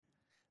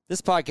This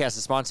podcast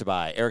is sponsored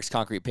by Eric's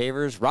Concrete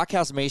Pavers,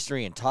 Rockhouse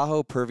Masonry, and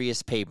Tahoe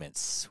Pervious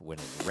Pavements. When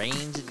it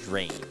rains, it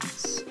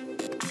drains.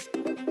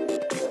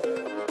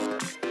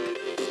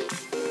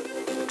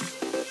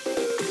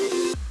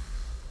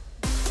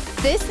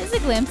 This is a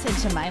glimpse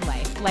into my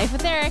life. Life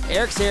with Eric.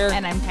 Eric's here.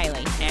 And I'm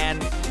Kylie.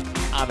 And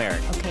I'm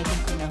Eric. Okay, I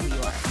think we know who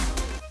you are.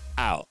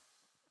 Out.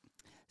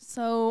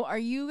 So, are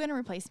you going to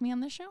replace me on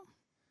this show?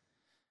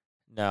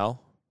 No.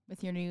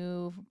 With your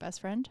new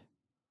best friend?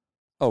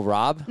 Oh,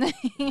 Rob?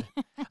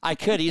 I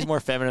could. He's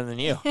more feminine than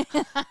you. You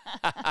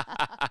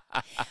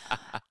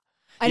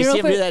see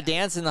him do that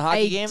dance in the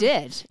hockey game? I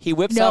did. He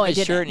whips off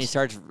his shirt and he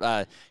starts.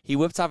 He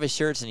whips off his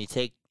shirts and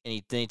then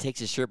he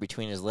takes his shirt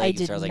between his legs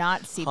and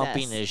starts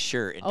humping his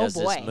shirt and does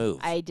this move.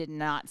 I did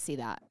not see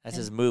that. That's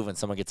his move when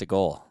someone gets a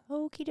goal.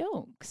 Okie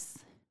dokes.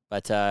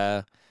 But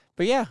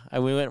yeah,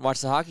 we went and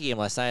watched the hockey game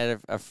last night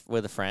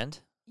with a friend.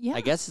 Yeah.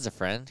 I guess it's a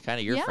friend, kind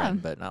of your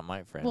friend, but not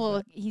my friend.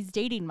 Well, he's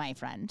dating my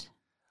friend.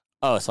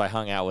 Oh, so I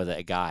hung out with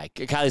a guy.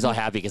 Kylie's all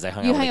happy because I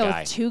hung out with a guy. You hung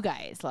out with two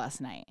guys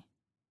last night.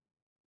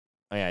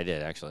 Oh, yeah, I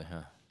did, actually.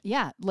 Huh.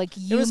 Yeah, like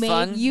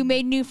fun. You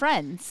made new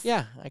friends.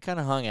 Yeah, I kind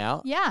of hung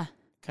out. Yeah.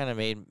 Kind of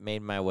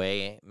made my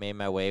way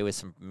with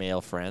some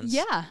male friends.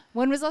 Yeah.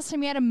 When was the last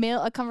time you had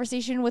a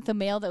conversation with a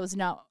male that was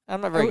not...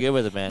 I'm not very good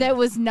with a man. That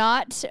was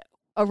not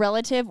a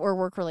relative or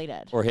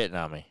work-related? Or hitting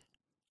on me.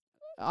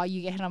 Oh,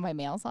 you get hit on by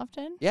males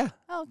often? Yeah.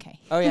 Oh, okay.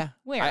 Oh, yeah.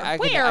 Where? I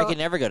could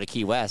never go to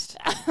Key West.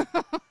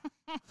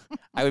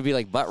 I would be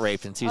like butt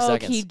raped in 2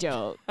 seconds. Okie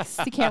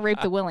dokes. You can't rape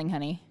the willing,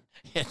 honey.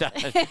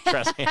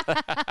 Trust me.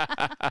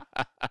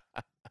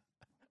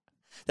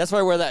 That's why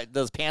I wear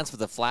those pants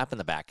with the flap in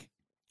the back.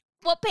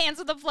 What pants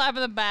with the flap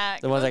in the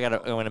back? The ones I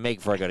want to make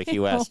before I go to Key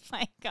West. Oh,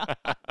 my God.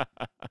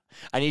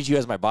 I need you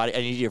as my body. I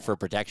need you for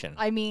protection.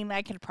 I mean,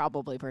 I could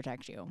probably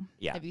protect you.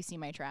 Yeah. Have you seen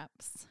my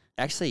traps?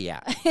 Actually,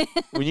 yeah.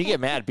 When you get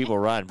mad, people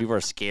run. People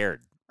are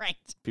scared. Right.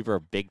 People are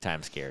big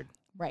time scared.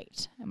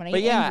 Right. I'm going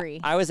to get angry.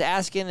 I was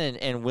asking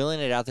and willing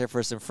it out there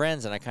for some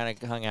friends, and I kind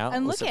of hung out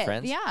with some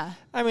friends. Yeah.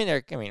 I mean,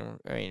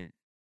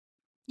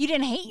 you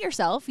didn't hate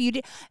yourself. You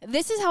did.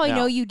 This is how I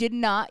know you did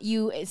not.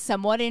 You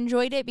somewhat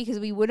enjoyed it because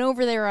we went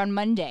over there on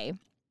Monday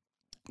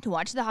to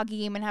watch the hockey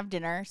game and have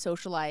dinner,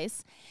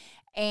 socialize,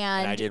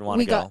 and I didn't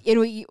want to go.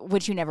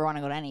 Which you never want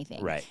to go to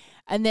anything, right?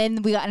 And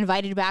then we got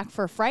invited back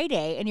for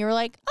Friday, and you were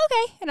like,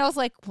 "Okay," and I was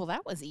like, "Well,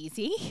 that was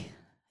easy.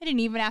 I didn't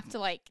even have to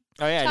like."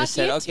 Oh yeah, I just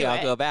said, "Okay,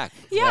 I'll go back."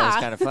 Yeah, that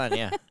was kind of fun.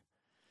 Yeah,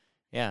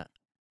 yeah.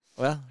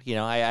 Well,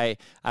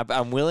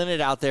 I'm willing it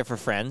out there for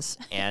friends,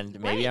 and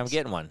maybe I'm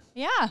getting one.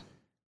 Yeah.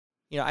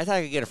 I thought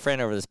I could get a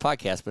friend over this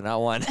podcast, but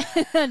not one.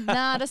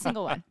 Not a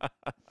single one. I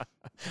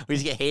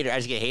just get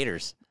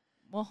haters.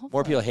 Well, hopefully.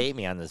 More people hate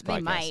me on this podcast.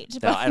 They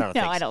might. No, I don't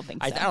think so. I don't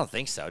think so. I don't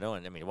think so. No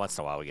one. I mean, once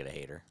in a while we get a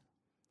hater.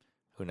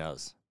 Who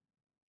knows?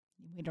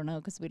 We don't know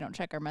because we don't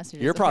check our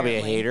messages. You're probably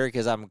a hater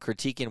because I'm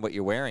critiquing what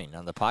you're wearing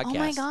on the podcast. Oh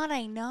my God,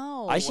 I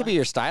know. I should be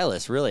your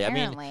stylist, really.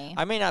 Apparently. I mean,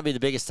 I may not be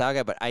the biggest style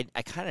guy, but I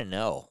kind of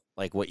know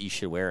like what you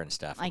should wear and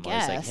stuff. I I'm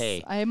guess. always like,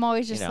 hey, I'm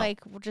always just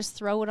like, well, just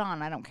throw it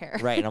on. I don't care.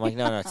 Right. And I'm like,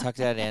 no, tuck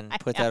that in,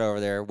 put that over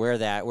there, wear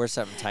that, wear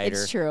something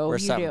tighter. It's true. Wear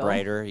something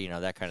brighter,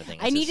 that kind of thing.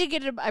 I need to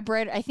get a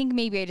brighter. I think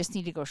maybe I just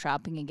need to go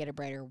shopping and get a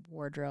brighter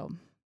wardrobe.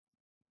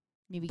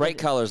 Maybe bright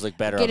colors look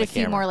better on the camera. Get a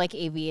few more like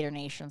Aviator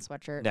Nation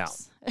sweatshirts. No.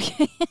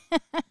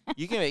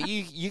 You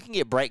can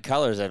get bright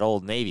colors at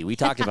Old Navy. We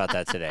talked about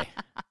that today.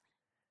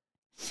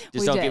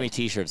 Just don't give me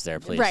T-shirts there,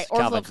 please. Right,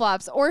 or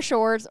flip-flops, or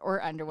shorts,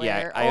 or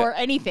underwear, or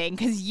anything,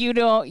 because you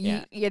don't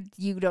you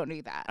don't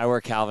do that. I wear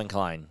Calvin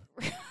Klein.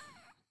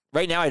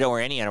 Right now, I don't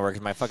wear any underwear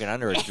because my fucking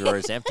underwear drawer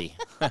is empty.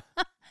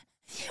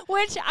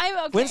 Which I'm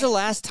okay. When's the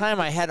last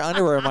time I had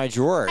underwear in my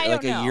drawer?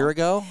 Like a year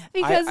ago?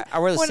 Because I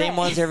wear the same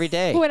ones every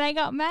day. When I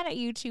got mad at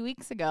you 2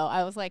 weeks ago,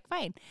 I was like,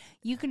 fine,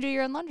 you can do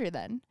your own laundry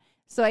then.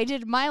 So I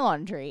did my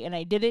laundry, and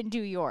I didn't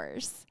do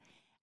yours.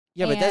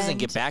 Yeah, but it doesn't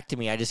get back to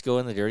me. I just go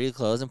in the dirty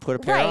clothes and put a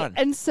pair on.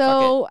 And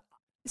so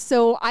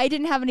I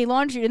didn't have any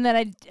laundry, and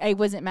then I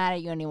wasn't mad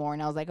at you anymore,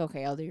 and I was like,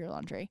 okay, I'll do your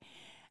laundry.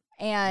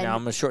 And now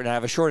I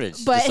have a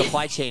shortage. The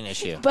supply chain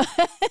issue. But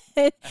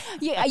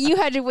you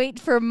had to wait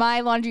for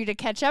my laundry to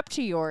catch up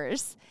to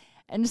yours.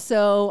 And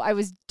so I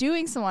was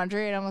doing some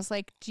laundry, and I was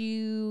like, do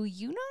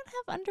you not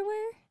have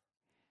underwear?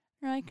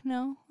 You're like,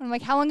 no. And I'm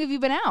like, how long have you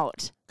been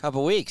out?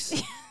 Couple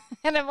weeks.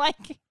 And I'm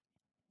like,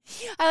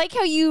 I like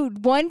how you,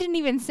 didn't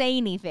even say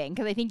anything,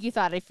 because I think you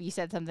thought if you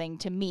said something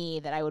to me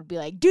that I would be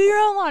like, do your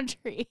own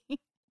laundry.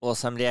 Well,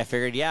 someday I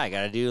figured, I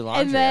got to do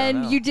laundry. And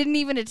then you didn't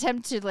even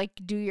attempt to,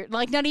 do your,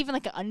 not even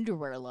an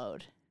underwear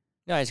load.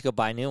 No, I just go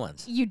buy new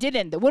ones. You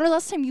didn't. When was the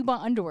last time you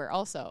bought underwear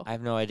also? I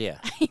have no idea.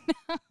 I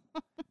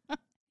know.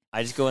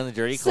 I just go in the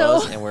dirty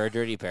clothes and wear a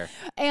dirty pair.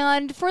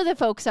 And for the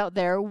folks out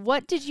there,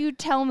 what did you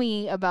tell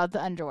me about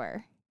the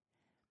underwear?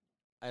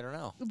 I don't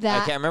know. I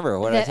can't remember.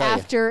 What did I tell you?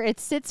 After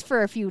it sits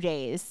for a few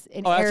days,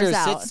 it airs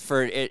out.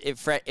 After it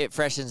sits it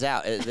freshens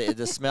out.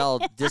 The smell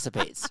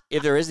dissipates,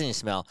 if there is any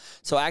smell.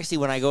 So actually,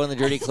 when I go in the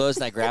dirty clothes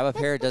and I grab a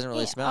pair, it doesn't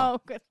really smell.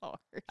 Oh, good Lord.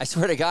 I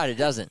swear to God, it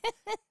doesn't.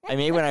 I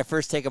mean, when I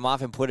first take them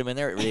off and put them in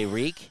there, they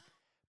reek.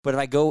 But if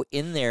I go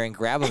in there and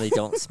grab them, they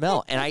don't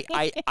smell. And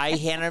I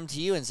handed them to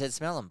you and said,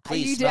 smell them.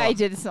 Please smell them. I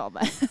did smell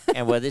them.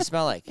 And what did they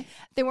smell like?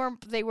 They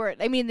weren't,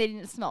 I mean, they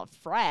didn't smell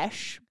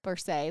fresh, per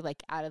se,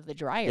 like out of the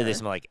dryer. Did they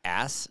smell like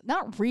ass?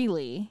 Not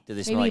really. Did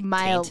they smell like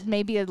mild, taint?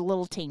 maybe a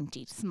little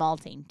tainty, small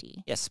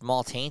tainty. Yeah,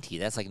 small tainty.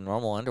 That's like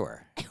normal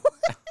underwear.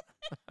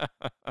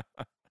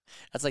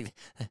 That's like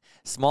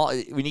small.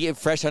 When you get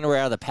fresh underwear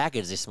out of the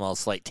package, they smell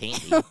slight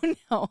tainty. Oh,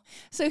 no.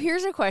 So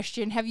here's a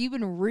question. Have you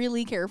been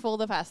really careful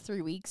the past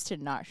 3 weeks to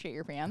not shit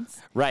your pants?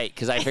 Right,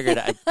 because I figured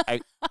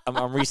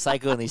I'm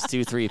recycling these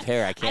 2-3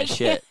 pair. I can't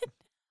shit.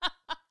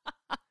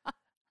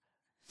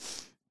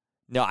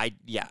 No,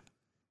 yeah.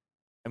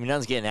 I mean,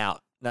 nothing's getting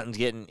out. Nothing's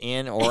getting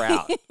in or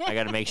out. I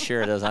got to make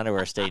sure those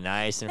underwear stay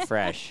nice and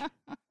fresh.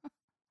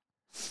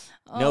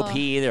 No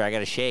pee either. I got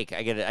to shake.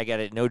 I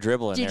got it. No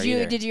dribble in there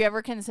either. Did you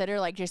ever consider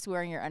like just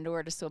wearing your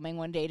underwear to swimming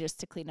one day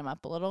just to clean them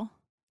up a little?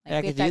 Like, yeah,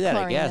 I could do that.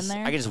 I guess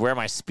I could just wear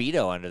my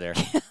Speedo under there.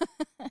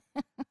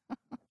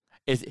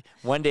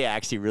 One day I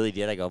actually really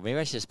did. I go, maybe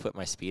I should just put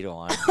my Speedo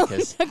on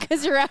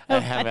because you're out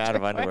of I'm out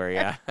of underwear.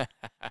 Yeah.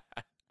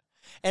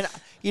 And,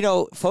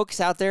 folks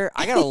out there,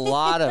 I got a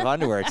lot of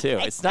underwear, too.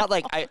 It's not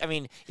like, I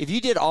mean, if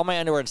you did all my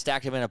underwear and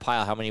stacked them in a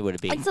pile, how many would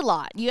it be? It's a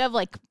lot. You have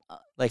like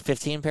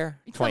 15 pair?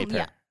 20 pair?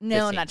 Yeah.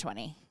 No, 15. not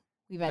 20.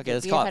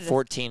 Let's call it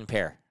 14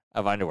 pair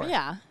of underwear.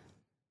 Yeah.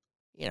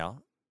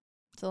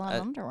 It's a lot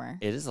of underwear.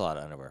 It is a lot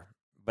of underwear.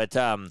 But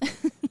but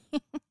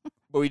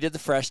we did the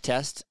fresh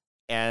test,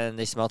 and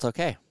they smelled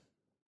okay.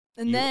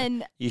 And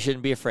then... You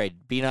shouldn't be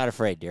afraid. Be not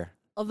afraid, dear.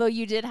 Although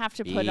you did have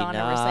to put on a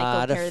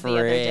recycled pair the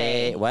other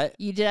day. What?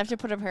 You did have to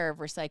put a pair of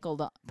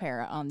recycled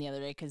pair on the other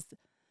day because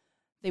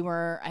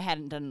I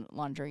hadn't done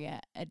laundry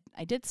yet.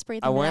 I did spray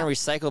them I'm wearing out. a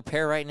recycled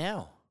pair right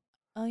now.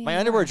 Oh, yeah. My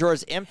underwear drawer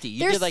is empty.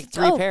 You did like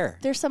 3 pair.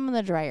 There's some in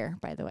the dryer,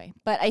 by the way.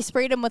 But I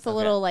sprayed them with a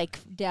little like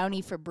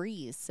Downy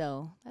Febreze,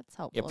 so that's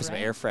helpful. Yeah, put some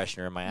air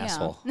freshener in my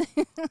asshole.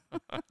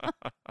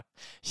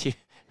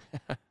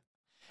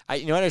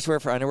 You know what I just wear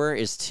for underwear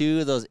is 2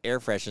 of those air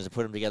fresheners and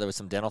put them together with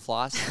some dental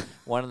floss.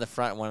 One in the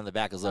front, one in the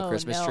back, those little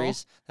Christmas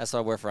trees. That's what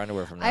I wear for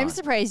underwear from now on. I'm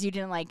surprised you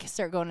didn't like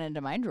start going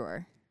into my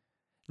drawer.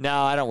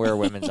 No, I don't wear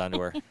women's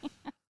underwear.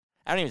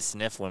 I don't even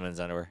sniff women's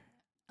underwear.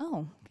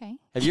 Oh, okay.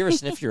 Have you ever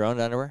sniffed your own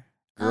underwear?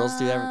 Girls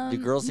do that? Do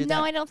girls do that?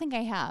 No, I don't think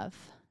I have.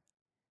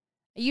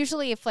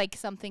 Usually if like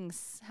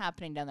something's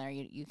happening down there,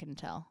 you can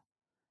tell.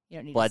 You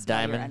don't need to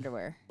smell your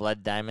underwear.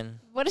 Blood diamond.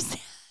 What is that?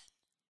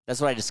 That's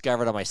what I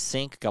discovered on my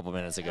sink a couple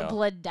minutes ago. A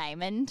blood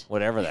diamond?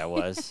 Whatever that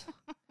was.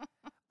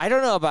 I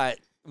don't know about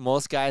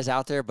most guys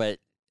out there, but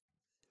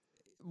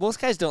most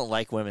guys don't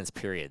like women's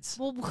periods.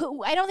 Well,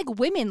 I don't think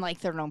women like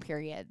their own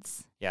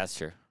periods. Yeah, that's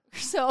true.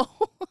 So.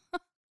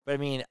 But I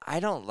mean, I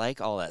don't like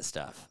all that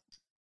stuff.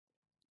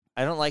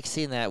 I don't like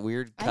seeing that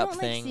weird cup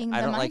thing. I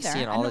don't like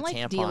seeing all the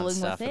tampon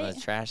stuff in the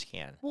trash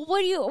can. Well,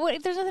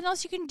 what there's nothing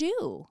else you can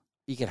do.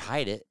 You could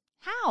hide it.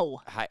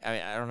 How? I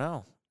mean, I don't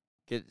know.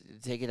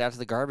 Take it out to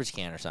the garbage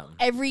can or something.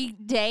 Every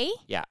day?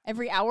 Yeah.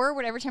 Every hour?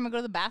 Whatever time I go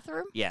to the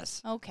bathroom?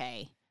 Yes.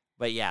 Okay.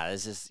 But yeah,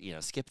 it's just,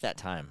 skip that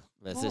time.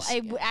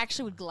 I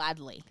actually would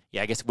gladly.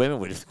 Yeah, I guess women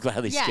would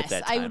gladly skip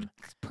that time.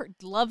 Yes, I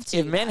would love to.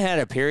 If men had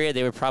a period,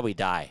 they would probably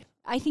die.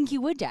 I think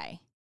you would die.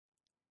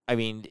 I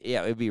mean,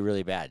 yeah, it would be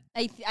really bad.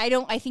 I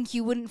think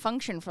you wouldn't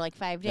function for like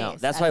 5 days. No,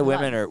 that's why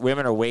women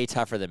are way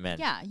tougher than men.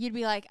 Yeah, you'd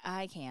be like,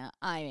 I can't.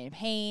 I'm in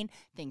pain.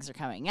 Things are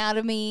coming out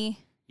of me.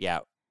 Yeah,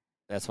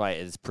 that's why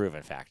it's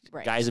proven fact.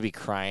 Right. Guys would be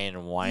crying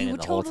and whining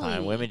the whole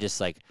time. Women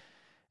just like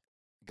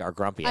are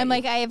grumpy. I'm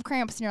like, I have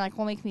cramps, and you're like,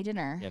 well, make me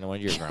dinner. Yeah, no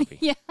wonder you're grumpy.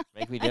 Yeah,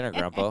 make me dinner,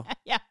 Grumpo.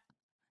 Yeah.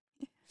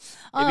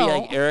 It'd be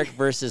like Eric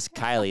versus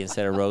Kylie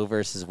instead of Roe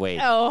versus Wade.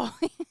 Oh.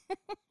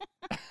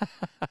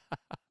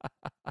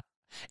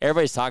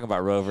 Everybody's talking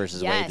about Roe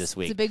versus Wade this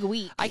week. It's a big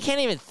week. I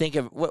can't even think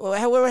of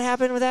what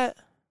happened with that.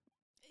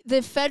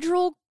 The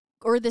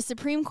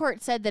Supreme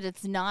Court said that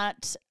it's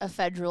not a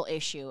federal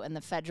issue, and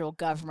the federal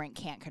government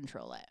can't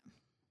control it.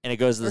 And it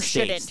goes to the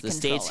states. The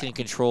states can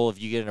control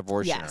if you get an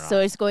abortion or not. So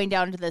it's going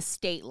down to the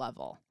state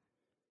level.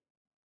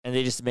 And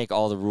they just make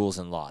all the rules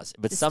and laws.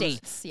 But some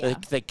states,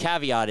 the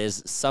caveat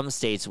is some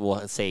states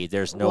will say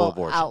there's no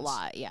abortions.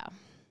 Outlaw, yeah.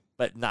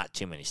 But not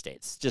too many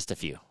states, just a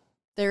few.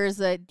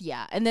 There's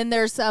and then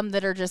there's some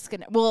that are just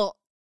going to,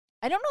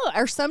 I don't know,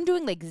 are some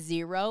doing like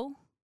 0?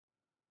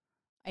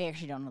 I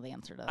actually don't know the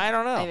answer to that. I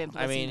don't know.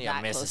 I mean,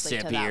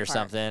 Mississippi or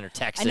something, or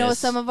Texas. I know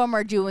some of them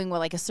are doing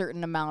like a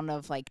certain amount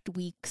of like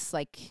weeks,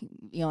 like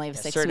you only have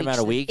 6 weeks. A certain amount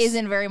of weeks.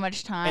 Isn't very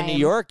much time. In New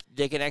York,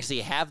 they can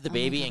actually have the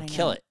baby and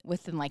kill it.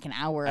 Within like an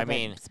hour of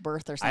its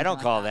birth or something. I don't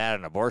call that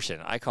an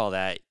abortion. I call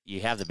that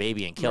you have the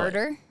baby and kill it.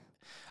 Murder?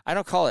 I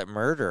don't call it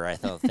murder, I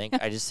don't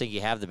think. I just think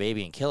you have the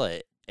baby and kill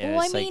it. And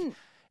it's like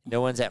no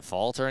one's at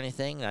fault or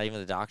anything, not even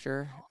the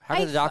doctor. How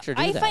did the doctor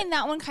do that? I find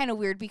that one kind of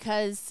weird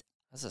because...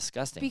 That's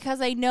disgusting. Because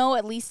I know,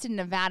 at least in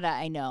Nevada,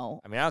 I know.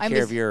 I mean, I don't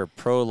care if you're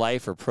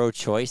pro-life or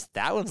pro-choice.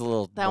 That one's a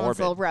little morbid. That one's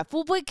a little rough.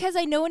 Well, because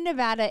I know in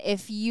Nevada,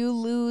 if you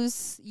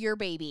lose your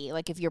baby,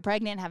 like if you're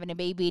pregnant, having a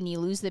baby, and you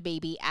lose the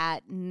baby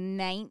at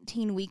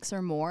 19 weeks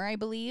or more, I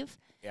believe.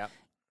 Yeah.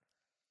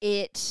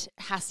 it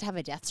has to have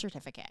a death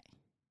certificate.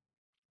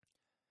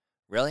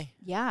 Really?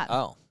 Yeah.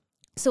 Oh.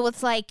 So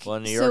it's like, Well,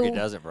 in New York, it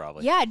doesn't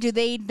probably. Yeah. Do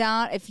they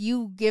not, if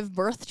you give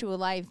birth to a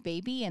live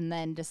baby and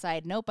then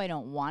decide, nope, I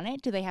don't want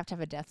it, do they have to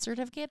have a death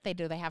certificate?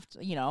 Do they have to,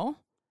 I know,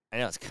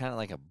 it's kind of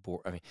like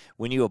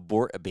when you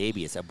abort a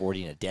baby, it's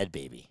aborting a dead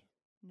baby.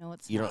 No,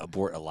 it's You not. don't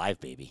abort a live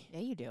baby. Yeah,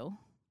 you do.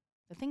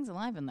 The thing's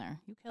alive in there.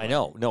 You kill I it.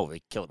 know. No,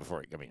 they kill it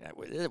before. I mean,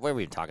 why are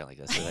we even talking like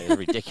this? It's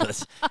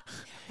ridiculous.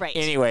 Right.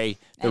 Anyway,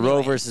 the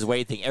Roe versus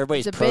Wade thing.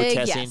 Everybody's It's a big-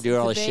 protesting, yes, doing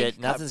it's all a this big shit.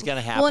 Nothing's going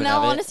to happen. Well, now,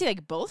 of it. honestly,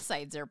 like both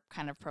sides are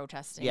kind of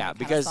protesting. Yeah, I kinda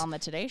because saw on the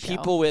Today Show.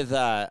 people with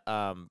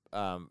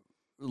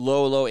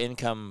low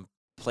income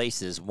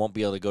places won't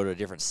be able to go to a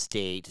different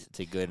state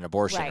to get an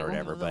abortion right, or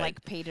whatever. But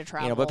like pay to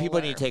travel. but people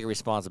or, need to take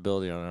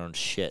responsibility on their own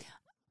shit.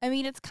 I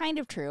mean, it's kind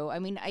of true. I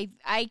mean,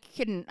 I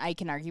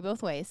can argue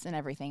both ways and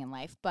everything in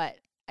life, but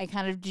I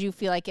kind of do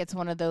feel like it's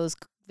one of those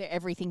that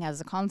everything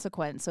has a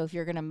consequence. So if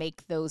you're going to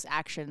make those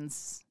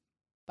actions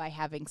by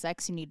having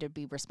sex, you need to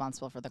be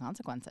responsible for the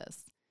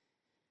consequences.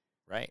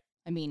 Right.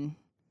 I mean,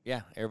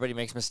 yeah, everybody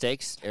makes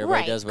mistakes.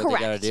 Everybody Right, does what they got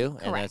to correct, do,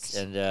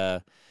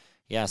 correct.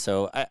 yeah.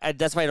 So I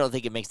that's why I don't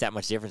think it makes that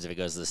much difference if it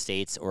goes to the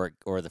states or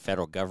the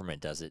federal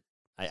government does it.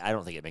 I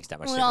don't think it makes that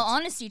much well, in all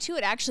difference. honesty, too,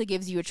 it actually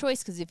gives you a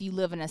choice because if you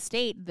live in a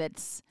state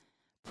that's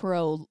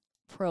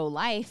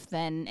pro-life,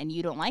 then and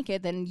you don't like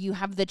it, then you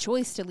have the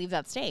choice to leave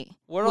that state.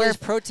 What are all these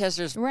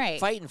protesters Right.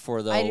 fighting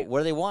for, though? What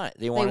do they want?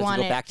 They want it to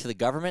go back to the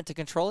government to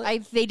control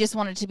it? They just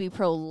want it to be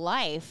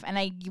pro-life,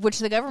 which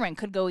the government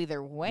could go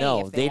either way.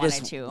 No, if they wanted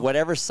just to.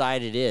 whatever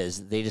side it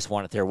is, they just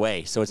want it their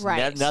way. So it's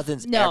Right.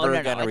 nothing's no, ever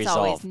no, going to it's resolve.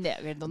 Always,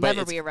 there'll But never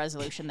it's- be a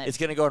resolution that It's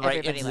going to go right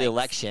everybody into the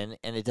likes. election,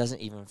 and it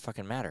doesn't even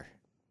fucking matter.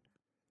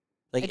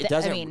 Like It it d- I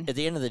doesn't. mean, at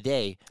the end of the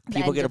day, the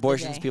people end get of the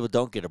abortions. day. People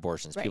don't get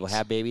abortions. People Right.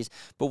 have babies.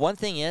 But one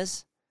thing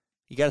is,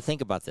 you got to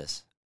think about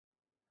this.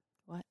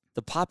 What?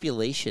 The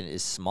population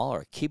is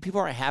smaller. People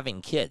aren't having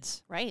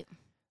kids. Right.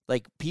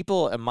 Like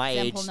people at my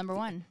Example age, number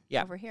one.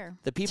 Yeah. Over here.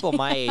 the people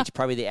my age,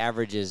 probably the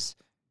average is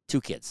 2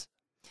 kids.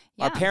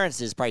 Yeah. Our parents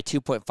is probably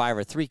 2.5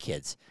 or 3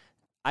 kids.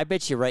 I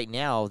bet you right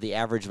now the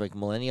average like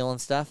millennial and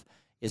stuff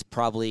is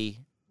probably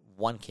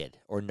 1 kid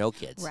or no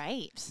kids.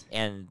 Right.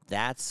 And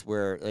that's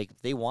where like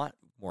they want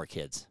more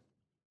kids.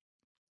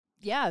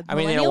 Yeah. I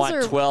mean, they don't want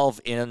millennials are-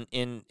 12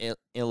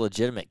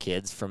 illegitimate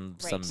kids from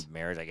some Right.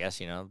 marriage, I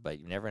guess, but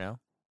you never know.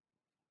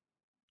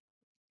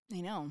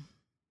 I know.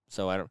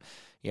 So I don't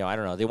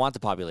know. They want the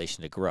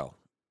population to grow.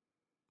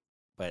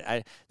 But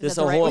Is this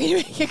that the right whole way to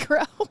make it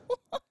grow?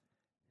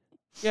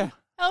 Yeah,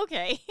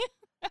 Okay.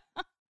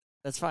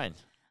 that's fine.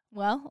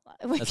 Well,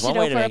 we That's should one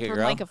way to open make up it from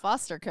grow. like a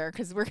foster care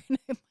because we're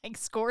gonna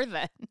score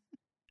then.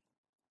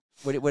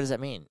 What does that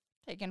mean?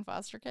 Taking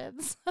foster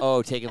kids.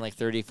 Oh, taking like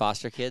 30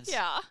 foster kids?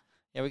 Yeah.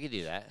 Yeah, we could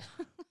do that.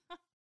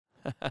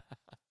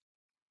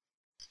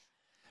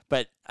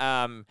 But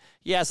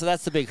yeah, so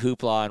that's the big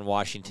hoopla in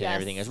Washington. Yes.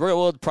 Everything is.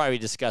 We'll probably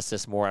discuss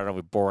this more. I don't know if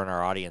we're boring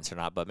our audience or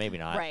not, but maybe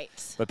not. Right.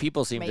 But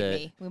people seem to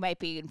Maybe we might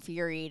be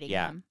infuriating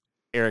Yeah. them.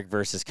 Eric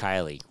versus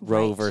Kylie,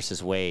 Roe Right.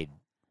 versus Wade.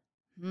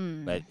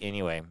 Hmm. But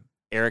anyway,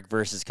 Eric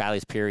versus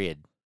Kylie's period.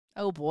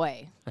 Oh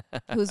boy,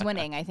 who's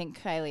winning? I think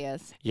Kylie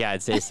is. Yeah,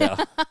 I'd say so.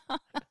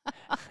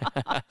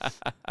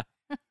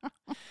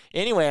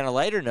 Anyway, on a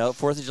lighter note,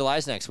 4th of July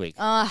is next week.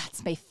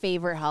 It's my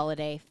favorite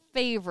holiday.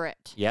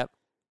 Favorite. Yep,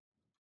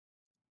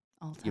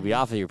 All time. you'll be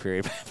off of your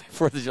period by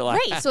 4th of July.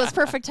 Right, so it's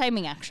perfect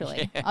timing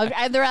actually.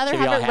 I'd rather Should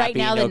be all have it right happy,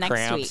 now no than next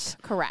cramps.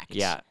 week. Correct.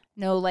 Yeah,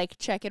 No, like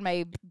checking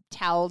my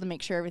towel to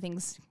make sure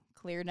everything's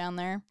clear down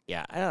there.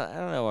 yeah. I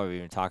don't know why we're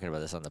even talking about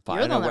this on the pod.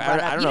 You're the one that brought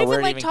it up. I don't You know don't where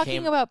even it like even talking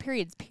came. about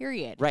periods.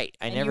 Period. Right,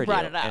 I and never you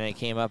brought do, it up. and it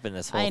came up in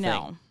this whole I thing.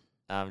 know.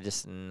 I'm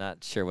just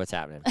not sure what's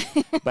happening.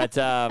 But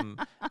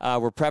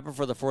we're prepping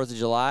for the 4th of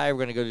July.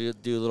 We're going to go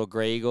do a little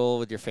Grey Eagle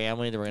with your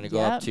family. Then we're going to go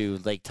up Yep. to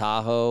Lake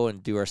Tahoe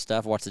and do our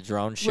stuff, watch the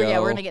drone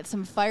show. We're gonna get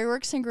some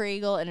fireworks in Grey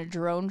Eagle and a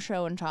drone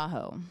show in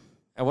Tahoe.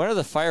 And what are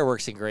the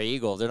fireworks in Grey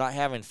Eagle? They're not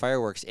having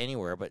fireworks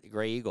anywhere but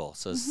Grey Eagle.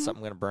 So is Mm-hmm.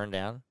 something going to burn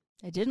down?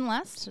 It didn't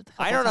last. A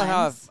couple I don't know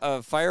times.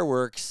 how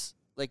fireworks,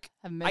 like,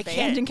 Have been I banned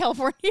can't- in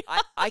California.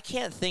 I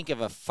can't think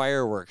of a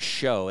fireworks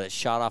show that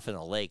shot off in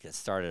a lake that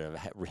started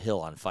a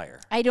hill on fire.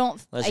 I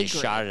don't. Unless I they agree.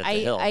 shot it at the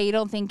hill. I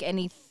don't think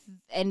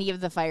any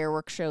of the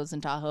fireworks shows in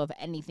Tahoe have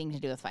anything to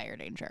do with fire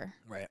danger.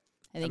 Right.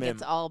 I think mean-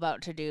 it's all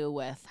about to do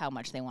with how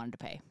much they wanted to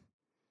pay.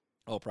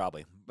 Oh,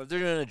 probably. But they're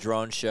doing a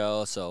drone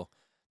show, so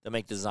they'll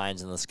make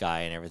designs in the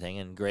sky and everything.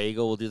 And Grey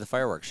Eagle will do the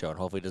fireworks show, and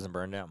hopefully it doesn't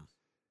burn down.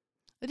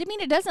 But I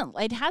mean, it doesn't.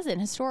 It hasn't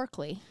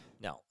historically.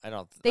 No, I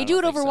don't. They I do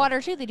don't it think over so.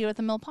 water too. They do it at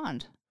the Mill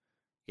Pond.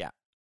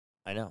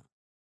 I know.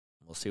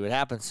 We'll see what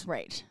happens.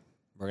 Right.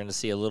 We're going to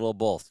see a little of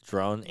both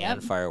drone Yep.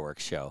 and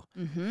fireworks show.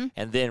 Mm-hmm.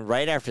 And then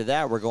right after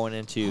that, we're going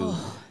into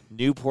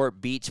Newport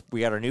Beach.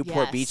 We got our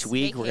Newport Yes, Beach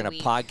week. We're vacay going to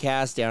week.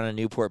 podcast down in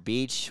Newport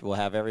Beach. We'll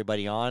have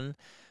everybody on.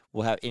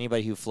 We'll have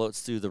anybody who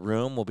floats through the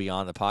room will be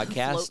on the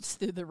podcast. Floats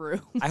through the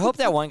room. I hope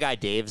that one guy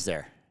Dave's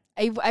there.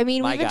 I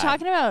mean, My we've been guy.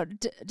 talking about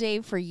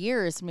Dave for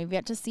years, and we've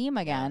yet to see him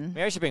again.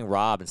 Maybe I should bring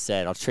Rob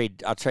instead. I'll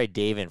trade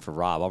Dave in for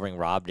Rob. I'll bring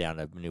Rob down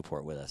to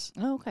Newport with us.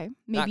 Oh, okay.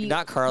 Maybe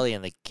Not Carly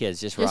and the kids,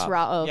 just Rob. just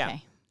Rob. Oh, Yeah,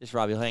 okay. just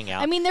Rob. He'll hang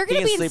out. I mean, they're He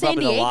going to can be in sleep up San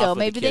in the loft Diego. with the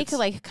Maybe they kids. could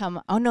like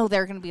come. Oh no,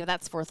 they're going to be.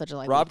 That's 4th of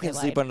July. Rob weekend,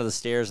 can sleep like. under the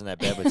stairs in that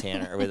bed with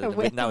Tanner, or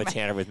with not with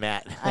Tanner, with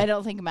Matt. I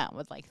don't think Matt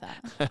would like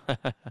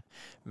that.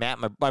 Matt,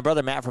 my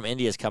brother Matt from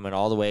India is coming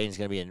all the way, and he's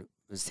going to be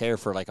he's here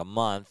for like a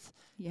month,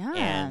 Yeah.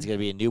 and he's going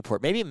to be in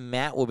Newport. Maybe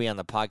Matt will be on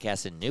the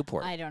podcast in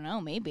Newport. I don't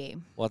know. Maybe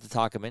We'll have to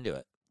talk him into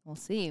it. we'll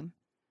see.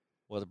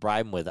 We'll have to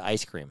bribe him with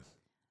ice cream.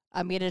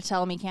 I'm going to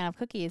tell him he can't have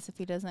cookies if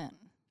he doesn't.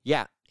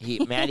 Yeah,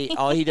 Matty,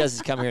 all he does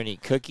is come here and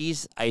eat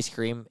cookies, ice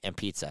cream, and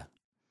pizza.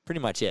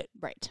 Pretty much it.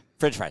 Right.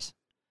 French fries.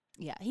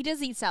 Yeah, he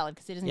does eat salad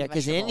because he doesn't Yeah, eat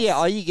because in vegetables. India,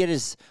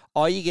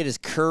 all you get is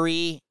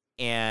curry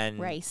and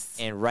Rice.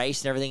 and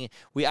everything.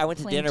 I went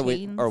to dinner with,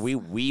 or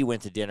Plantains. we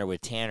went to dinner with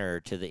Tanner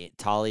to the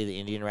Tali, the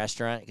Indian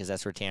restaurant, because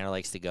that's where Tanner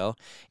likes to go.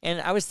 And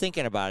I was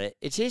thinking about it.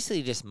 It's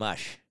basically just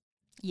mush.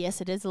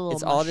 Yes, it is a little.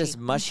 It's all just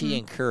mushy Mhm.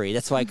 and curry.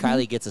 That's why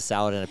Kylie gets a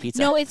salad and a pizza.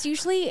 No, it's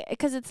usually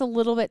because it's a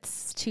little bit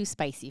too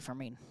spicy for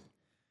me.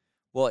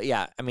 Well,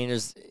 yeah. I mean,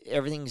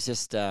 everything's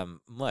just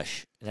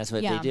mush, and that's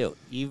what Yeah. they do.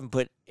 You even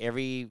put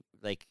every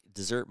like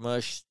dessert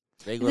mush,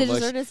 regular The mush.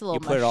 dessert is a little.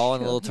 You put it all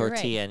in a mush, little too. You're right.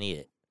 tortilla and eat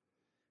it.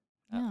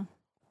 Yeah.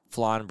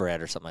 Flan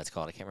bread or something it's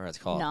called. I can't remember what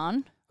it's called.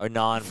 Non. Or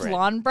non bread.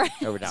 Flan bread.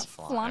 Or not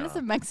flan, I Flan don't is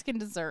a know. Mexican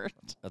dessert.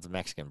 That's a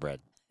Mexican bread.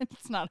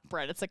 It's not a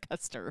bread. It's a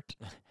custard.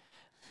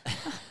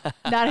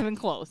 Not even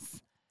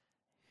close.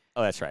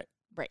 Oh, that's right.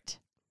 Right.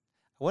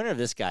 I wonder if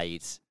this guy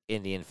eats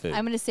Indian food.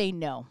 I'm going to say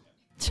no.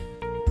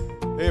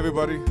 Hey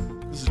everybody,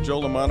 this is Joe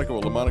LaMonica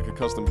with LaMonica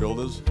Custom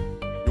Builders.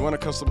 You want a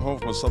custom home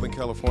from a Southern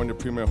California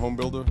premier home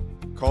builder?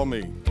 Call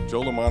me,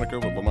 Joe LaMonica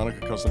with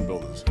LaMonica Custom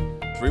Builders.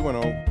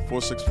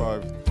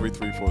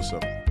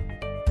 310-465-3347.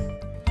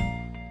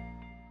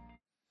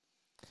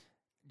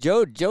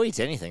 Joe eats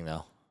anything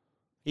though.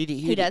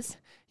 He does.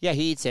 Yeah,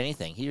 he eats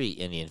anything. He'd eat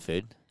Indian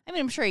food. I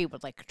mean, I'm sure you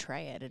would like try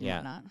it and Yeah.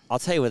 whatnot. I'll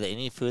tell you with the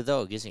Indian food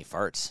though, it gives me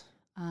farts.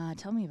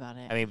 Tell me about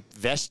it. I mean,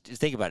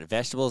 think about it: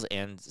 vegetables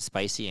and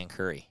spicy and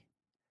curry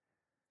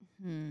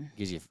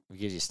gives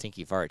you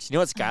stinky farts. You know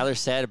what Skylar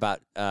said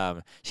about?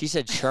 She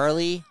said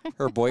Charlie,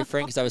 her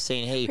boyfriend, because I was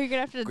saying, hey, Are you going to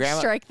have to Grandma-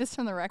 strike this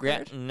from the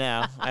record?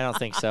 no, I don't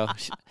think so.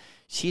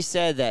 She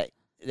said that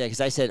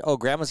because I said, oh,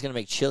 Grandma's gonna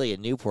make chili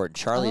in Newport, and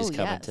Charlie's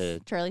coming to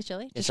Charlie's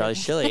Chili? Yeah, Just Charlie's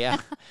joking. Chili, yeah,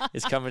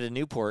 is coming to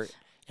Newport.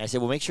 And I said,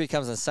 well, make sure he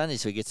comes on Sunday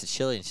so he gets the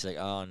chili. And she's like,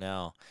 oh,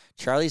 no.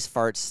 Charlie's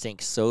farts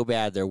stink so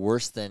bad, they're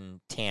worse than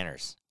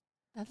Tanner's.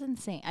 That's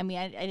insane. I mean,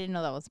 I didn't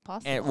know that was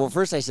possible. And, well,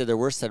 first I said, they're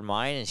worse than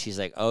mine. And she's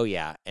like, oh,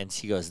 yeah. And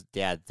she goes,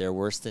 Dad, they're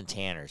worse than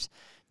Tanner's.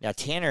 Now,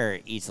 Tanner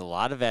eats a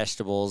lot of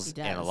vegetables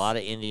He and a does. lot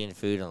of Indian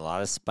food and a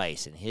lot of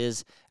spice. And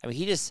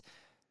he just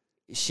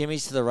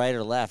shimmies to the right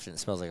or left and it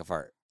smells like a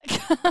fart.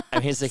 I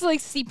mean, he's it's like, like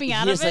seeping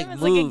out he of just, him. like,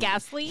 It's like a moved.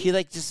 gas leak. he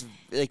just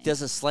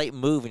does a slight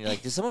move. And you're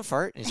like, did someone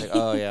fart? And he's like,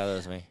 oh, yeah, that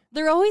was me.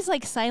 They're always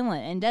like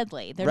silent and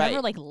deadly. They're Right.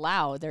 never like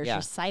loud. They're Yeah.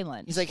 just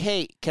silent. He's like,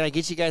 hey, can I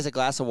get you guys a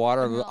glass of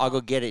water? I'll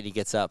go get it. And he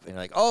gets up and you're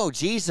like, oh,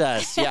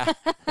 Jesus. Yeah.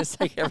 It's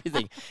like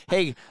everything.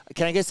 Hey,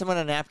 can I get someone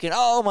a napkin?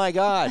 Oh, my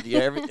God.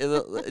 Yeah,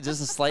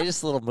 just the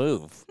slightest little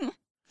move.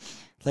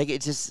 Like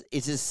it's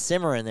just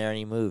simmering there and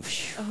he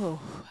moves. oh,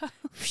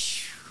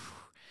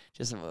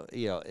 Just,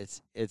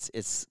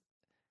 it's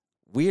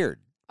weird.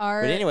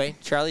 are But anyway,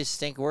 Charlie's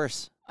stink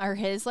worse. are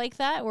his like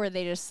that where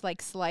they just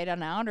like slide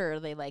on out, or are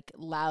they like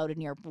loud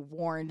and you're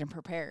warned and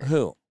prepared?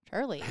 Who?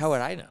 Charlie. How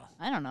would I know?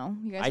 I don't know.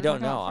 You guys I were don't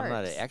talking know. about I'm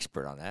not an farts.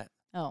 expert on that.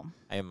 Oh,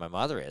 My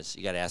mother is.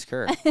 You got to ask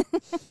her.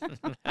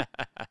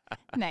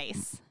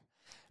 nice.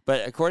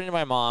 But according to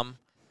my mom,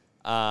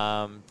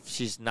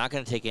 she's not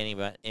going to take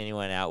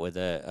anyone out with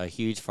a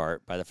huge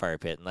fart by the fire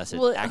pit unless it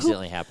Well,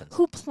 accidentally happens.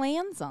 Who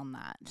plans on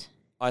that?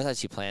 Oh, I thought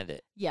she planned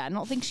it. Yeah, I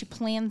don't think she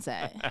plans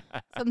it.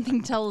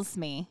 Something tells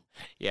me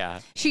Yeah.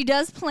 she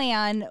does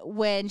plan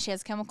when she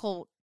has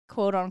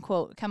quote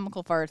unquote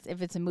chemical farts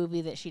if it's a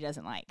movie that she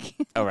doesn't like.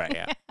 Oh, right.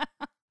 Yeah.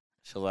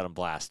 She'll let them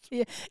blast.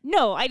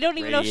 No, I don't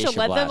even know if she'll Radiation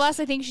let them blast. blast.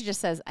 I think she just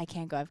says, I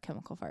can't go have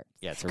chemical farts.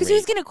 Yeah. It's Because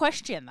who's going to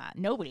question that?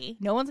 Nobody.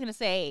 No one's going to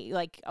say,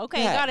 like,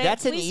 okay, Yeah, got it.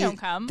 that's an Please easy- don't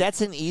come.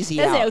 That's an easy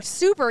That's out. a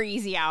super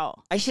easy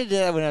out. I should have done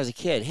that when I was a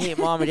kid. Hey,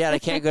 Mom and Dad, I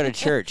can't go to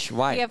church.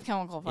 Why? You have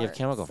chemical farts. You have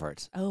chemical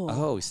farts. Oh.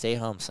 Oh, stay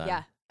home, son.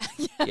 Yeah.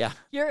 Yeah.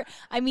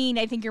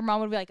 I think your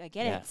mom would be like, I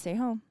get Yeah. it. Stay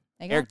home.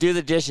 I got Eric, it. do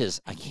the dishes.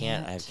 I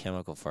can't. I have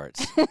chemical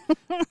farts.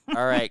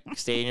 All right.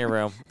 Stay in your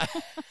room.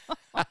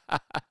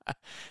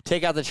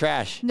 Take out the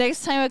trash.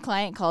 Next time a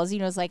client calls you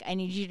and is like, I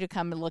need you to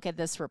come and look at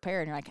this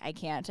repair. And you're like, I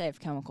can't. I have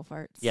chemical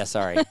farts. Yeah,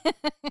 sorry.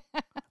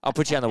 I'll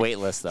put you on the wait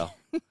list, though.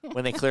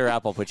 When they clear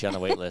up, I'll put you on the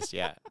wait list.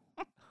 Yeah.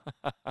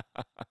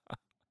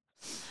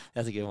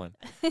 That's a good one.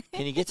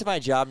 Can you get to my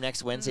job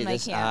next Wednesday? I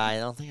can't. I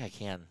don't think I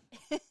can.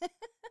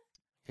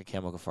 Got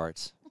chemical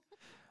farts.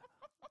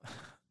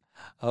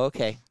 Oh,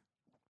 okay.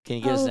 Can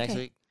you get us next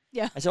okay. week?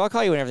 Yeah. I said, I'll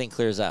call you when everything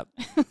clears up.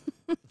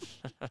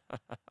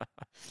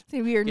 It's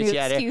going to be your Get new you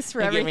out of- excuse for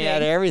Get everything. me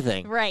out of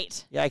everything.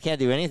 Right. Yeah, I can't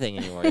do anything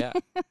anymore. Yeah.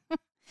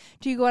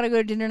 Do you want to go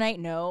to dinner night?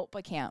 Nope,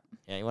 I can't.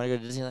 Yeah, you want to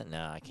go to Disneyland?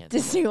 No, I can't. Do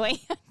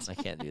Disneyland. that. I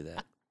can't do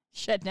that.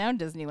 Shut down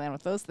Disneyland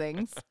with those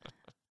things.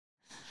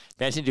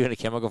 Imagine doing a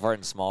chemical fart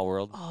in Small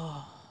World.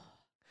 Oh,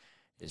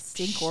 It's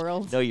Stink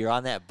World. No, you're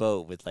on that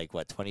boat with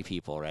 20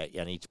 people, right?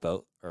 On each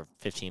boat, or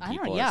 15 I don't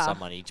people, know, yeah. or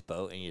some on each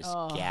boat, and you just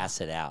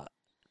gas it out.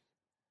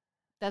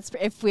 That's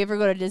if we ever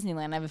go to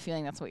Disneyland. I have a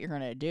feeling that's what you're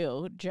going to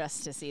do,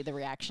 just to see the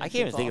reaction. I of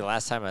can't even think of people. the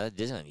last time I was at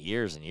Disneyland.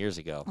 Years and years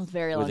ago. It was a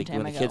very When long time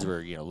when ago. the kids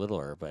were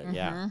littler, but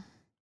yeah,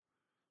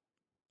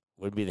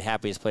 would be the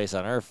happiest place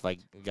on earth. Like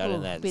got in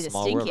Ooh, that be the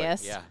small world.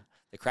 stinkiest. Yeah,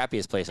 the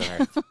crappiest place on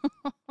earth.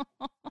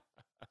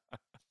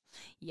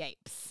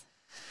 Yipes.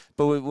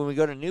 But when we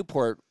go to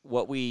Newport,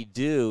 what we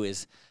do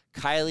is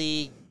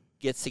Kylie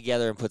gets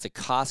together and puts a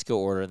Costco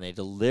order, and they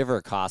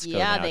deliver Costco.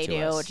 Yeah, now they to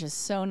do, us. which is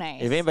so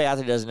nice. If anybody out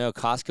there doesn't know,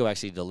 Costco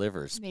actually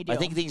delivers. They I do.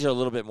 think things are a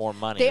little bit more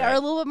money. They right? are a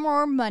little bit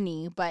more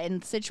money, but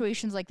in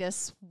situations like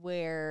this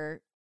where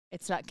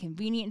it's not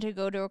convenient to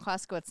go to a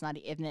Costco,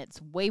 and it's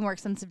way more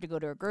expensive to go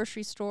to a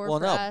grocery store. Well,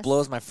 for no, us. it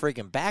blows my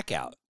freaking back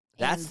out.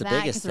 That's And the that,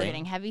 biggest 'cause we're thing.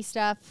 getting heavy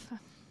stuff.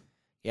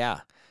 Yeah.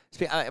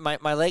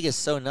 My leg is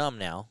so numb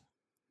now.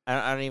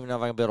 I don't even know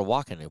if I can be able to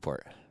walk in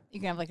Newport. You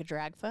can have like a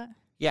drag foot.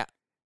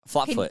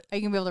 Flop Are you foot.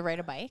 gonna be able to ride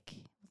a bike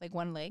with like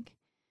one leg?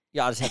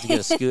 Yeah, I'll just have to get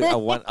a scooter.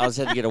 I'll just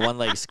have to get a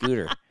one-leg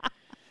scooter.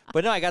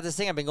 But no, I got this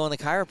thing. I've been going to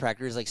the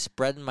chiropractor. He's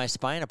spreading my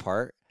spine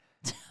apart.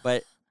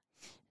 But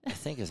I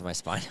think it's my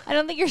spine. I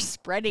don't think you're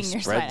spreading your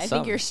Spread spine. I think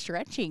something. you're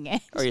stretching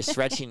it. Or you're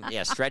stretching,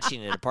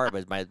 stretching it apart.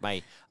 But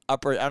my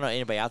upper, I don't know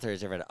anybody out there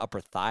has ever had an upper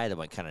thigh that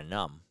went kind of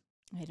numb.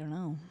 I don't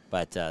know.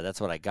 But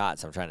that's what I got.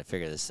 So I'm trying to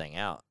figure this thing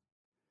out.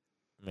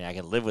 I mean, I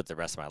can live with it the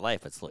rest of my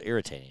life. But it's a little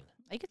irritating.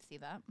 I could see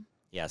that.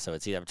 Yeah, so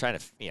it's either I'm trying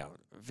to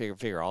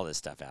figure all this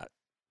stuff out.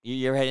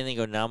 You ever had anything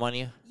go numb on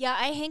you? Yeah,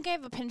 I think I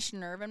have a pinched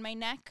nerve in my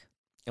neck.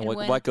 And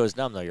And what goes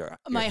numb though? Your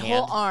My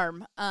hand? whole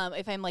arm.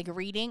 If I'm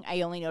reading, I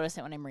only notice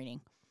it when I'm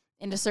reading.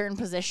 In a certain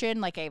position,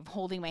 like I'm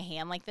holding my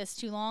hand like this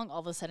too long,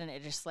 all of a sudden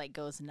it just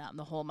goes numb.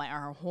 My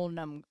whole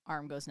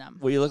arm goes numb.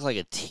 Well, you look like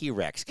a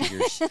T-Rex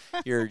because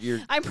you're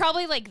I'm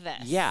probably like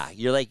this. yeah,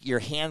 you're your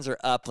hands are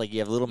up like you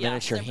have little Yes,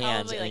 miniature I'm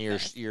hands, probably and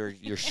like this.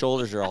 your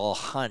shoulders are all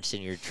hunched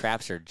and your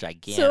traps are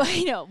gigantic. So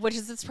I know,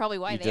 that's probably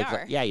why You they look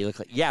are. you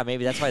look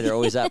maybe that's why they're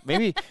always up.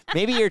 Maybe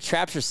your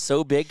traps are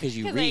so big because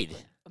you 'Cause read.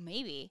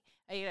 Maybe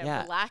I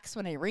Yeah. relax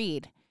when I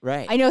read.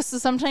 Right. I know. So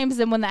sometimes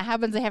then when that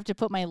happens, I have to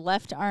put my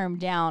left arm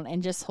down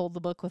and just hold the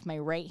book with my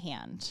right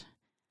hand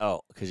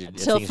Oh, because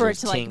until for it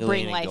to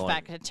bring life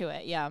back into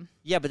it. Yeah.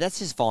 Yeah, but that's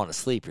just falling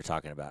asleep. You're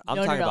talking about. I'm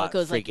no, talking about it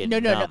goes freaking no,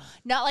 numb.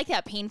 not like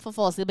that painful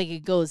fall asleep. Like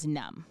it goes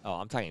numb. Oh,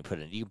 I'm talking you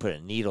can put a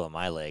needle in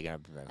my leg. And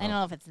I'm like, I don't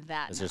know if it's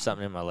that. Is there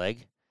something in my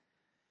leg?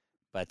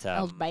 But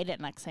I'll bite it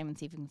next time and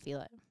see if we can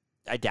feel it.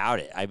 I doubt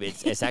it.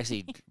 It's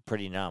actually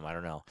pretty numb. I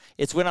don't know.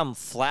 It's when I'm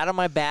flat on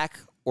my back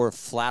or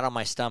flat on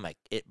my stomach.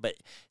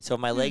 So if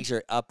my legs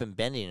are up and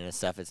bending and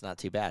stuff, it's not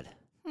too bad.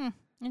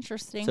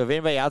 Interesting. So if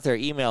anybody out there,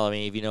 email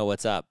me if you know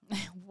what's up.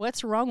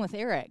 What's wrong with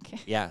Eric?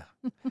 Yeah.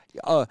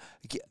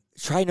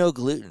 Try no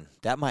gluten.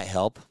 That might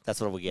help. That's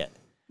what we get.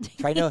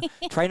 Try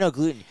no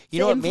gluten. You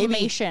know what? Maybe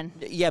Inflammation.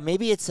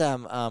 maybe it's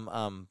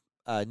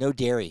no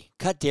dairy.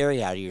 Cut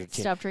dairy out of your.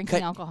 Stop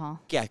drinking alcohol.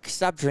 Yeah,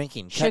 stop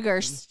drinking.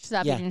 Sugar.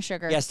 Stop yeah, eating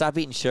sugar. Yeah, stop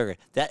eating sugar.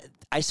 That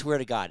I swear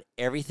to God,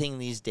 everything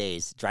these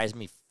days drives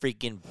me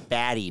freaking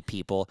batty.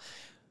 People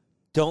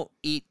don't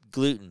eat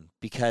gluten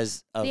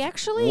because of They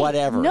actually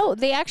whatever. No,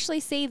 they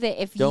actually say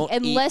that if Don't eat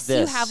unless you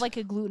this. have a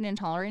gluten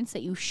intolerance,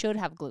 that you should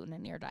have gluten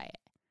in your diet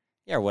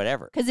Yeah, or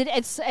whatever. because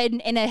it's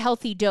in a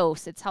healthy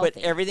dose. It's healthy.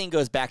 But everything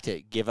goes back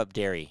to give up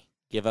dairy,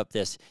 give up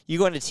this. You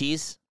go into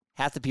cheese,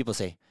 half the people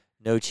say,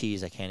 no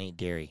cheese, I can't eat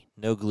dairy.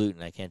 No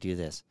gluten, I can't do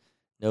this.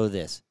 No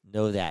this,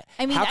 no that.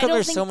 I mean, how I come don't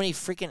there's think- so many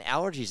freaking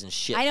allergies and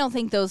shit? I don't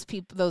think those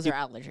are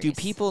allergies. Do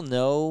people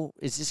know?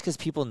 Is this because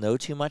people know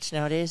too much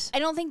nowadays? I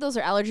don't think those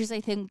are allergies. I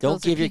think Don't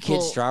those give are your people,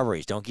 kid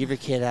strawberries. Don't give your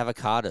kid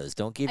avocados.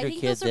 Don't give I your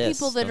think kid those are this.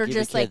 people that Don't are give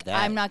your just kid like,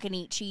 that. I'm not going to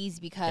eat cheese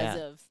because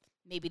Yeah. of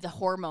maybe the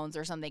hormones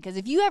or something. Because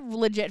if you have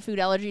legit food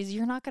allergies,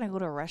 you're not going to go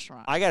to a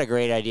restaurant. I got a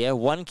great idea.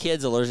 One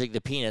kid's allergic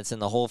to peanuts,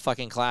 and the whole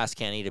fucking class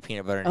can't eat a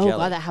peanut butter and Oh jelly.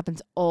 God, that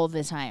happens all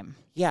the time.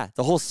 Yeah,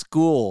 the whole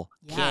school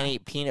Yeah. can't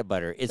eat peanut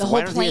butter. It's The why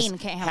whole don't they just plane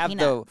can't have the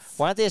peanuts.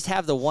 why don't they just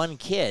have the one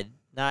kid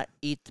not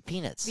eat the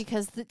peanuts?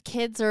 Because the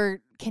kids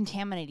are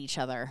contaminate each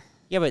other.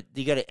 Yeah, but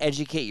you got to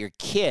educate your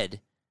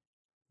kid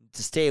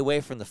to stay away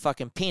from the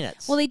fucking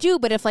peanuts. Well, they do,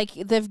 but if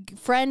the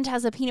friend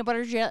has a peanut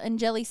butter and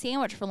jelly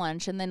sandwich for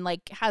lunch and then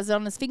has it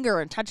on his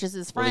finger and touches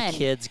his Well, friend, the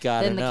kid's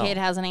got to then the know. kid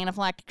has an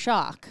anaphylactic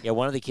shock. Yeah,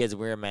 one of the kids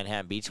we were in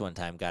Manhattan Beach one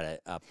time had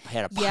a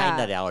pine Yeah.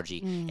 nut allergy,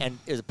 and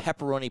it was a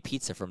pepperoni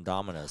pizza from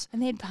Domino's. And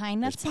they had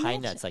pine nuts. There's in pine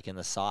it? nuts in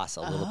the sauce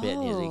a little bit,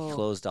 and they Oh.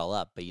 closed all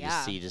up, but you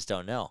Yeah. just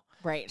don't know.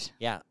 Right.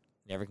 Yeah,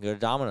 never can go to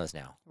Domino's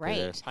now. 'cause Right.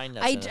 there's pine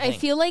nuts I, in the I thing.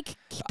 feel like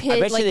I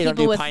bet you they don't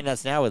people do with pine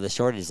nuts now with the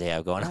shortage they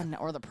have going on.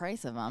 or the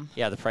price of them.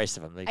 Yeah, the price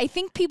of them. I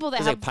think people that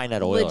It's have like pine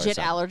nut oil or legit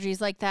something.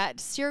 allergies like that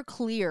steer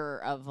clear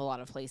of a lot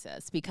of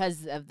places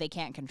because they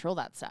can't control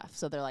that stuff.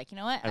 So they're like, you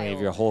know what? I mean, if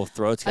your whole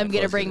throat's I'm gonna gonna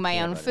close 'cause bring of my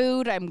peanut own butter.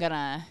 food. I'm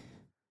gonna.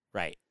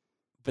 Right.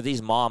 But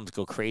these moms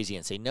go crazy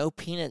and say no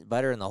peanut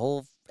butter in the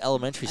whole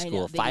elementary I school.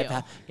 know, they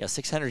do.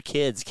 600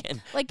 kids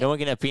Like, no one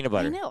can have peanut I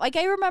butter. know. Like,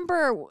 I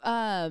remember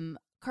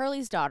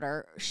Carly's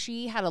daughter,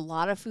 she had a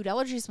lot of food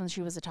allergies when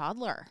she was a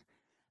toddler.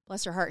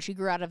 Bless her heart. She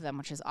grew out of them,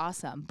 which is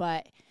awesome.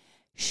 But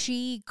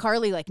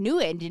Carly, like, knew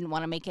it and didn't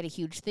want to make it a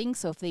huge thing.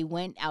 So if they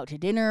went out to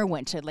dinner,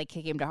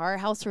 came to our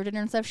house for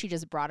dinner and stuff, she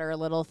just brought her a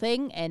little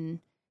thing and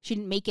she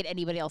didn't make it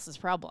anybody else's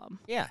problem.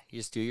 Yeah, you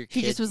just do your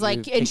She kid, just was you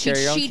like, take and care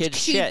of your own kid's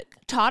she shit.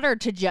 taught her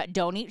to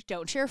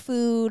don't share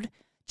food,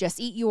 just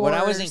eat yours. When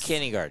I was in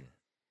kindergarten,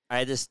 I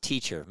had this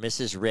teacher,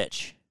 Mrs.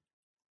 Rich.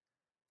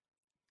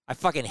 I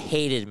fucking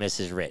hated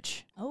Mrs.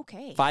 Rich.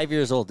 Okay. 5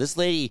 years old. This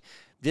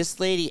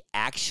lady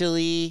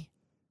actually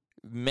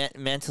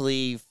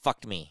mentally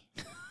fucked me.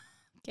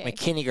 Okay. My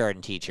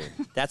kindergarten teacher.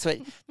 That's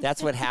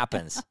what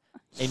happens.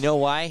 And you know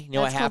why? You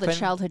know That's what called happened? a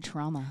childhood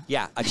trauma.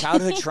 Yeah, a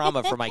childhood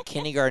trauma for my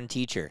kindergarten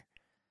teacher.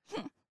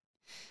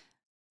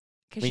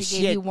 Because I mean, she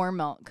she gave had- you warm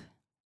milk.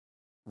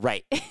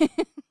 Right.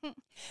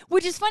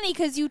 Which is funny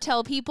because you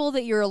tell people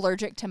that you're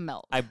allergic to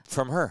milk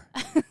From her.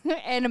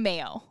 and a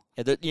mayo.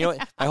 Yeah, you know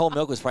what? My whole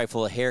milk was probably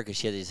full of hair because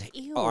she had these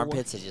Ew.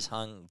 armpits that just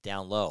hung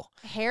down low.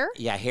 Hair?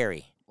 Yeah,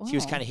 hairy. She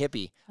was Wow. kind of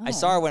hippie. I Oh.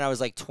 saw her when I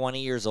was like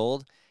 20 years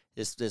old.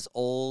 This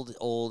old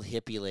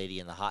hippie lady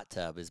in the hot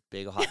tub, this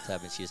big hot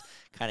tub, and she's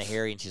kind of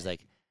hairy, and she's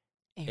like,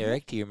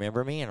 Eric, do you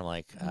remember me? And I'm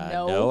like,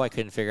 No. no, I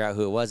couldn't figure out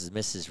who it was. It's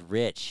Mrs.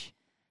 Rich.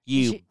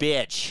 You She-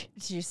 bitch.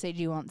 Did you say,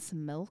 do you want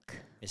some milk?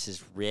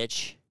 Mrs.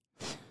 Rich.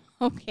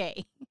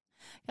 Okay.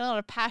 Got a lot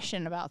of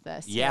passion about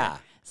this. here. Yeah.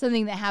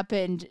 Something that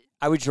happened.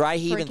 I would dry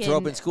heave and throw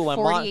up in Frickin' school.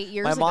 48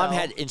 years my mom ago.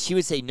 had, and she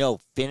would say, no,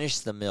 finish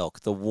the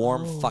milk, the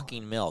warm Oh.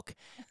 fucking milk.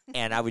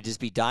 And I would just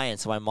be dying.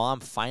 So my mom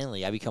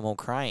finally, I'd come home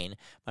crying.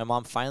 My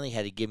mom finally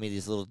had to give me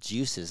these little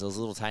juices, those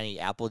little tiny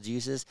apple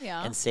juices,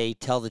 Yeah. and say,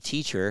 tell the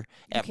teacher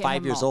at can't 5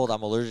 have years milk. old,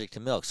 I'm allergic to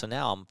milk. So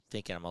now I'm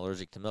thinking I'm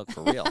allergic to milk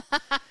for real.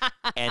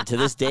 And to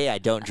this day, I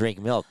don't drink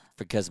milk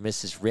because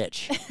Mrs.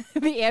 Rich.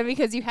 Yeah,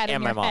 because you had And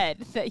in my your mom. head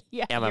that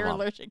And my you're mom.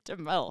 allergic to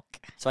milk.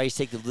 So I used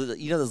to take the little,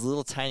 those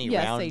little tiny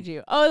Yes, round they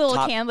do. Oh, the little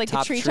top- can, like the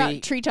top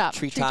treetop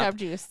treetop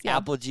juice. Yeah.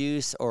 apple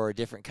juice or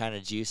different kind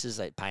of juices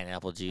like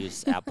pineapple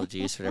juice, apple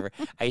juice, whatever.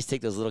 I used to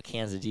take those little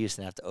cans of juice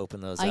and have to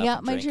open those up. I got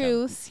and my drink 'em.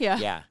 juice. Yeah.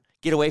 Yeah.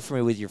 Get away from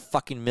me with your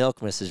fucking milk,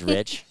 Mrs.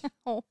 Rich.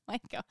 Oh my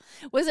god.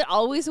 Was it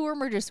always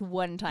warm or just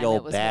one time The it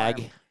old was bag.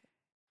 warm?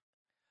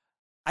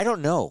 I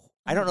don't know.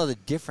 I don't know the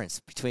difference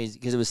between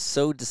because it was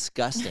so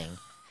disgusting.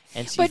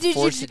 And she But did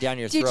forced you it down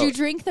your did throat. you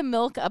drink the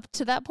milk up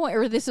to that point,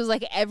 or this was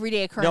like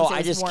everyday occurrence? No, it I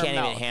was just warm can't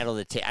milk? even handle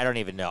the taste. I don't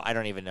even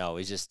know. It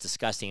was just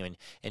disgusting.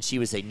 And she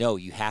would say, no,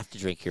 you have to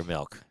drink your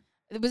milk.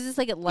 Was this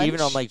like at lunch?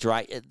 Even on like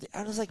dry, it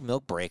was like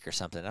milk break or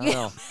something. I don't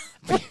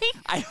know.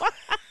 I,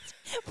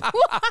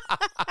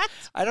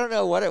 I don't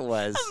know what it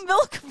was. a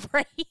milk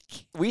break.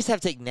 We used to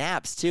have to take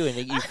naps too, and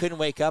you couldn't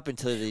wake up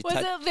until they Was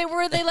it?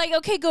 Were they like,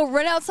 okay, go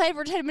run outside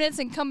for 10 minutes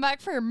and come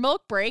back for your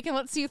milk break, and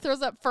let's see who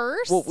throws up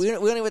first? Well, we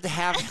only went to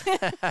half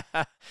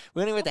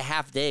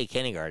day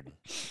kindergarten.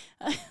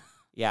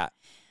 Yeah,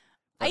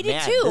 I But did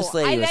man, too. This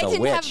lady was a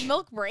didn't witch. have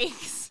milk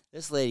breaks.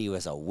 This lady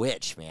was a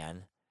witch,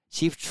 man.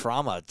 She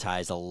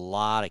traumatized a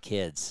lot of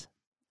kids.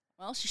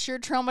 Well, she sure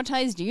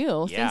traumatized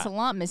you. Yeah. Thanks a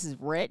lot, Mrs.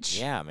 Rich.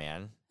 Yeah,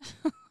 man.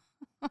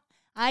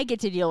 I get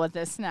to deal with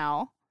this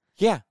now.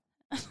 Yeah.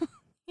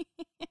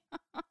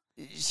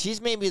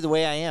 She's made me the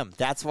way I am.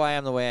 That's why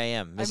I'm the way I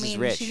am, Mrs. I mean,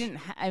 Rich. she didn't.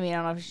 I mean, I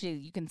don't know if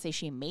you can say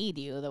she made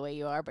you the way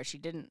you are, but she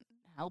didn't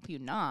help you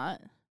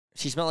not.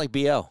 She smelled like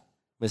BO,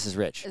 Mrs.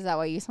 Rich. Is that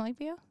why you smell like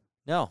you?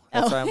 No,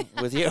 that's Oh. why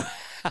I'm with you.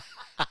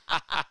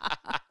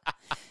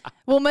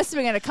 Well, it must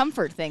have been a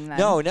comfort thing then.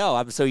 No,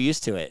 I'm so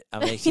used to it.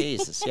 I'm like,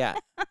 Jesus, yeah.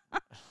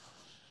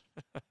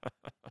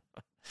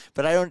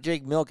 But I don't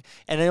drink milk.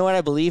 And you know what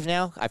I believe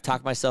now? I've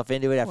talked myself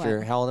into it after,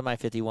 What? how old am I,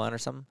 51 or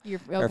something?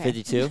 You're Or okay.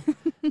 52?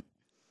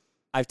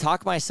 I've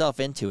talked myself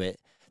into it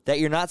that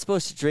you're not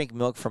supposed to drink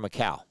milk from a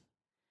cow.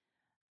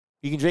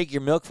 You can drink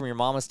your milk from your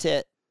mama's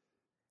tit.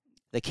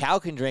 The cow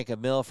can drink a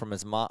milk from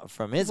his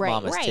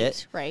mama's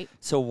tit. Right.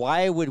 So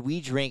why would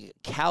we drink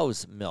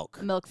cow's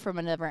milk? Milk from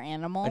another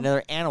animal.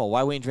 Another animal.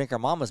 Why wouldn't we drink our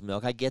mama's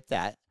milk? I get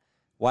that.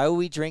 Why would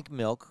we drink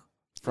milk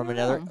from don't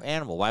another know.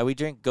 animal? Why would we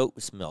drink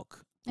goat's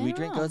milk? Do I we don't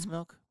drink know. goat's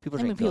milk? People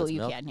I mean, drink people goat's you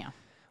milk. can, yeah.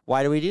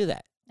 Why do we do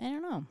that? I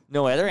don't know.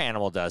 No other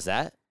animal does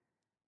that.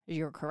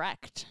 You're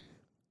correct.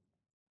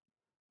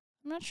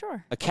 I'm not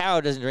sure. A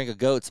cow doesn't drink a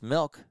goat's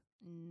milk.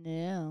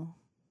 No.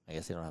 I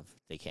guess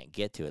they can't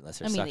get to it unless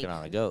they're I mean, sucking they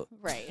on a goat.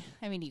 Right.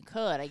 I mean, you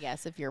could, I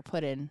guess, if you're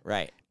put in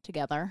Right.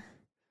 together.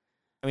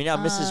 I mean, now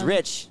Mrs. Um,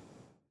 Rich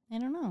I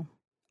don't know.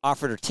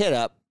 offered her tit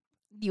up,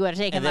 You would have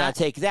taken and then I that.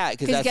 take that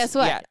because Because that's guess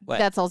what? Yeah, what?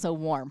 That's also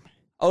warm.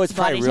 Oh, it's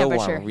probably body real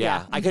temperature. warm. Yeah,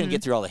 Yeah. I couldn't Mhm.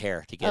 get through all the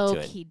hair to get to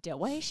it. Okie doke.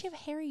 Why does she have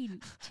hairy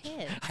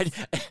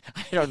tits?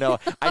 I don't know.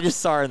 I just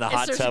saw her in the It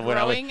hot starts tub when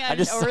I was. growing I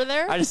just over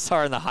there? I just saw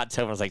her in the hot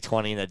tub when I was like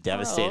 20, and that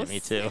devastated me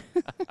Gross. too.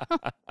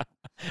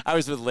 I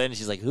was with Lynn.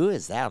 She's like, "Who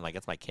is that?" I'm like,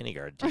 "That's my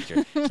kindergarten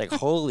teacher." She's like,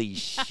 "Holy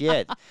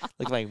shit!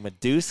 Look like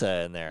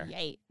Medusa in there."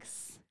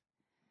 Yikes.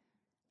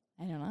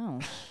 I don't know.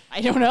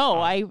 I don't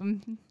know.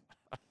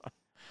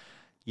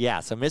 Yeah,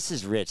 so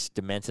Mrs. Rich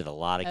demented a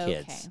lot of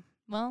kids. Okay.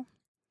 Well,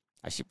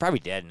 She's probably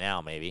dead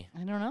now, maybe. I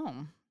don't know.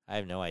 I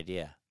have no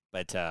idea.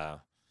 But,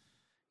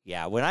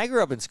 yeah, when I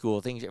grew up in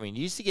school, you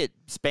used to get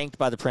spanked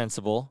by the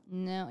principal.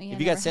 No, yeah. If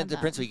you got sent to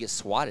the principal, you get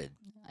swatted.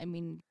 I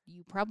mean,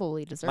 you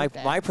probably deserved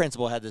it. My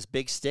principal had this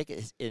big stick.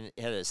 It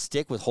had a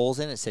stick with holes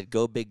in it. It said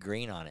 "Go Big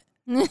Green" on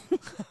it.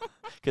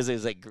 Because it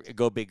was like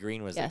 "Go Big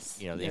Green" was yes,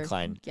 the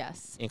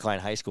incline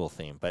high school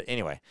theme. But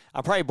anyway,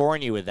 I'm probably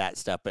boring you with that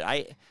stuff. But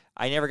I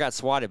never got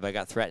swatted, but I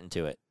got threatened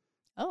to it.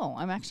 Oh,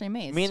 I'm actually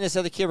amazed. Me and this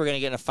other kid were going to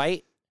get in a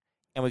fight,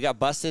 and we got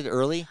busted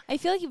early. I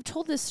feel like you've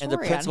told this story.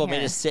 And the principal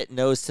made us sit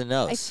nose to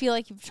nose. I feel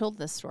like you've told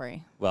this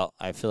story. Well,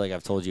 I feel like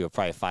I've told you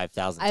probably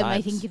 5,000 times.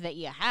 I think that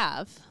you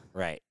have.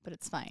 Right. But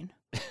it's fine.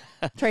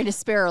 Trying to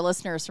spare our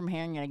listeners from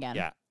hearing it again.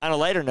 Yeah. On a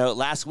lighter note,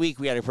 last week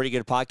we had a pretty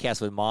good podcast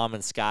with Mom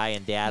and Sky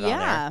and Dad on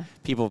there.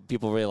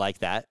 People really like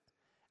that.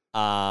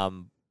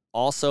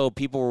 Also,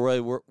 people were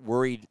really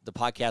worried the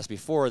podcast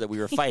before that we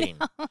were fighting.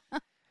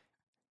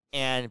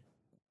 And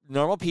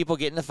normal people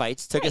get into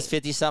fights. Took us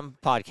 50-something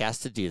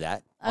podcasts to do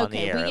that on the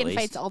air, we get in least.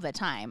 fights all the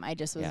time. I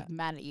just was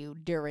mad at you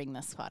during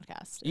this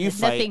podcast. You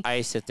fight,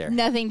 I sit there.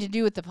 Nothing to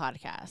do with the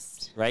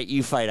podcast. Right?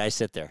 You fight, I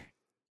sit there.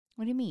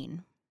 What do you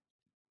mean?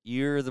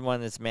 You're the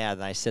one that's mad,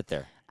 and I sit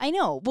there. I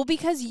know. Well,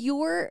 because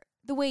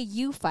the way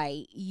you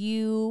fight,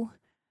 you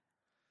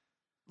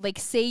like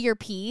say your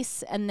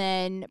piece and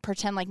then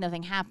pretend like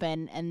nothing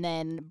happened and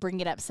then bring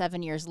it up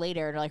 7 years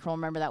later to like,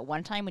 remember that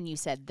one time when you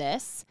said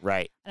this?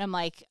 Right. And I'm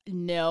like,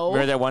 no.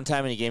 Remember that one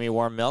time when you gave me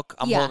warm milk?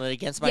 I'm holding it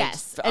against my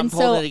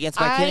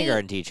my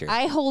kindergarten teacher.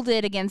 I hold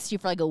it against you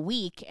for like a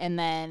week and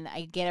then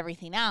I get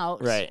everything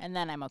out. Right. And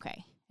then I'm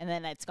okay. And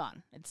then it's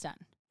gone. It's done.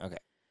 Okay.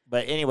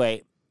 But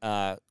anyway,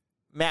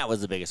 Matt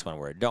was the biggest one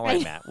word. Don't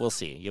worry, Matt. We'll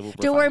see.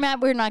 Don't worry, Matt.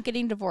 We're not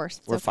getting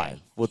divorced. We're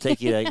fine. We'll take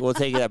you. We'll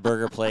take you to that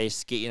burger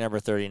place. Get you number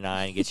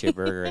 39. Get you a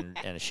burger and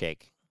a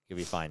shake. You'll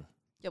be fine.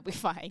 You'll be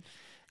fine.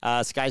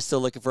 Sky's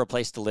still looking for a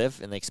place to live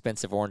in the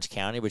expensive Orange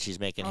County, but she's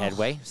making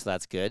headway, so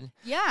that's good.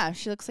 Yeah,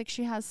 she looks like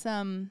she has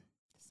some.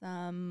 What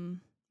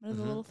are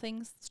the little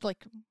things? It's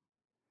like.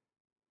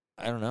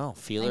 I don't know.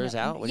 Feelers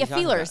out. What are yeah, you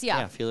talking feelers. about?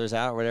 Yeah, feelers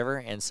out, or whatever.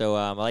 And so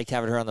I liked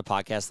having her on the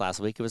podcast last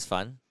week. It was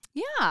fun.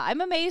 Yeah,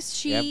 I'm amazed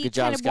she good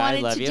job, kind of Sky.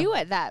 wanted Love to you. do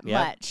it that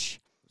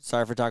much.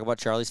 Sorry for talking about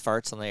Charlie's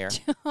farts on the air.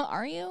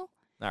 Are you?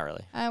 Not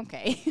really.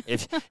 Okay.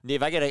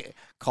 if I get a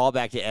call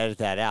back to edit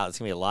that out, it's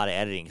going to be a lot of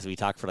editing because we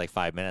talked for like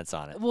 5 minutes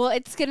on it. Well,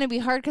 it's going to be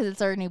hard because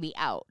it's already going to be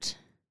out.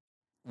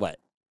 What?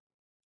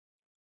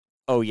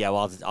 Oh, yeah.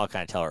 Well, I'll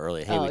kind of tell her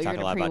early. Hey, we talked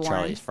a lot about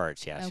Charlie's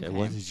farts. Yeah. Okay.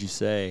 What did you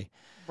say?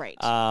 Right.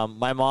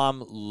 My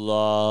mom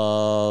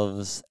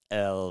loves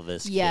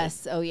Elvis.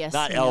 Yes. Oh, yes.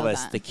 Not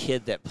Elvis. The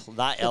kid that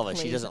not Elvis.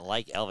 She played doesn't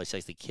like Elvis. She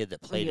likes the kid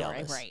that played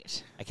Elvis.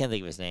 Right. I can't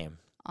think of his name.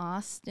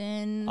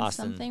 Austin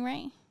something,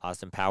 right?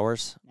 Austin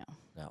Powers. No.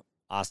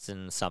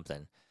 Austin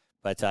something.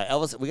 But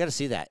Elvis, we got to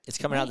see that. It's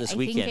coming out this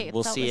weekend.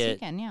 We'll see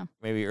it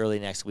maybe early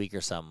next week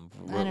or something.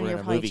 I know, we're you're in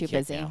a probably movie too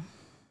kick busy.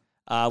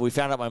 now. We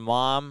found out my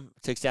mom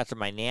takes after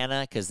my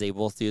Nana because they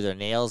both do their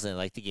nails and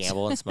like to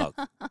gamble and smoke.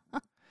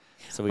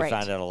 So we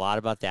found out a lot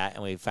about that,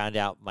 and we found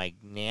out my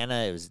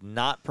Nana is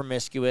not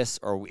promiscuous,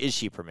 or is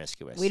she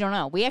promiscuous? We don't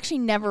know. We actually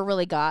never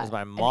really got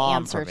my mom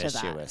an answer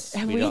promiscuous? to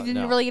that. We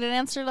didn't really get an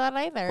answer to that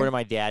either. According to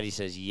my dad, he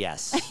says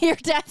yes. Your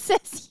dad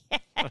says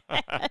yes.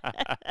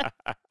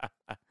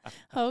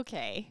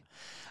 Okay.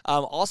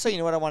 Also, you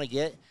know what I want to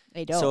get?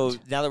 I don't. So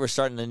now that we're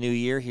starting the new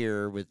year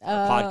here with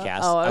our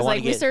podcast, I was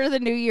like, we started the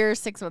new year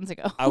 6 months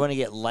ago. I want to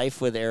get Life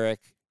with Eric,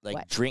 like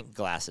What? drink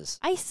glasses.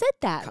 I said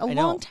that a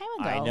long time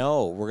ago. I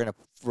know.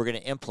 We're gonna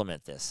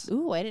implement this.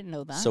 Ooh, I didn't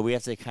know that. So we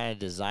have to kind of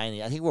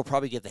design. I think we'll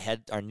probably get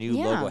our new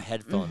logo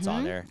headphones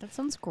on there. That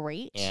sounds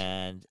great.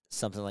 And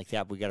something like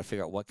that. We got to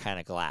figure out what kind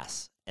of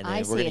glass, and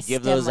I then we're see gonna a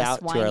give those stemless out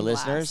to our wine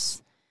listeners.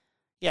 glass.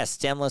 Yeah,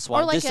 stemless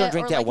wine. like Just don't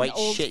drink that like white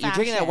an shit. You're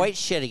drinking that old-fashioned. white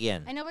shit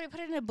again. I know, but I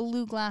put it in a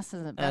blue glass.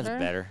 Is it That's better?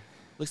 better.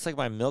 Looks like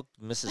my milk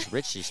Mrs.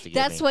 Rich used to give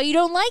That's me. why you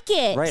don't like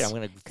it. Right, I'm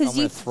gonna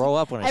throw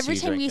up when I see every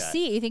you time drink you that.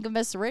 see it, you think of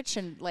Miss Rich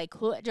and like,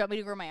 do you want me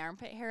to grow my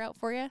armpit hair out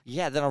for you?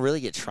 Yeah, then I'll really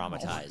get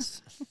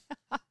traumatized.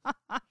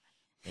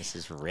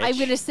 Mrs. Rich. I'm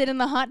gonna sit in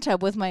the hot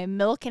tub with my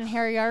milk and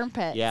hairy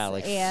armpits. Yeah,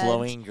 like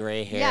flowing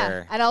gray hair.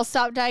 Yeah, and I'll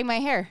stop dyeing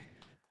my hair.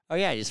 Oh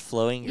yeah, just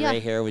flowing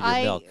gray hair with your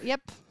milk. Yep.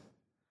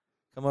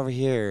 Come over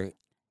here,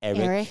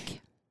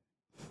 Eric.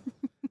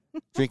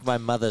 Drink my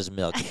mother's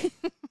milk.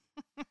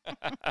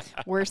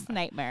 Worst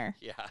nightmare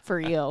for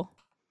you.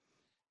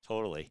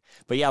 Totally.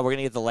 But yeah, we're going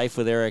to get the Life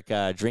with Eric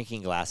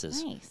drinking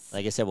glasses. Nice.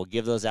 Like I said, we'll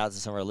give those out to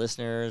some of our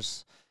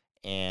listeners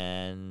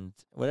and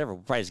whatever.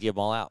 We'll probably just give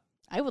them all out.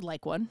 I would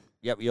like one.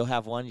 Yep, you'll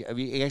have one.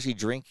 You actually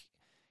drink.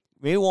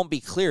 Maybe it won't be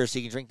clear, so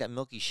you can drink that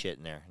milky shit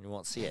in there and you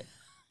won't see it.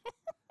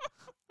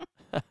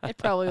 It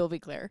probably will be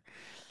clear.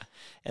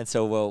 And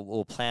so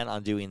we'll plan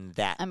on doing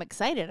that. I'm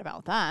excited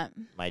about that.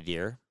 My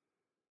dear.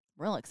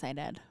 Real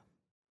excited.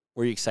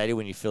 Were you excited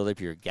when you filled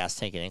up your gas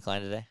tank at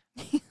Incline today?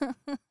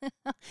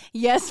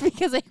 Yes,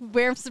 because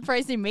I'm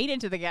surprised they made it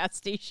to the gas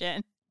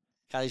station.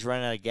 Kylie's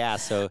running out of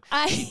gas, so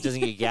she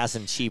doesn't get gas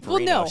in cheap Well,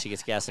 Reno. no. She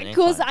gets gas in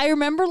Because Incline. I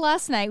remember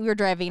last night we were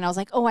driving, and I was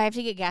like, oh, I have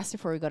to get gas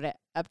before we go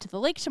up to the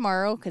lake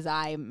tomorrow because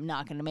I'm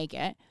not going to make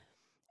it.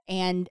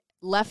 And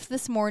left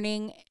this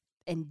morning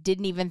and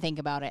didn't even think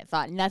about it.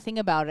 Thought nothing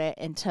about it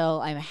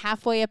until I'm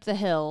halfway up the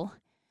hill,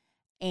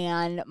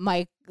 and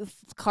my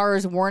car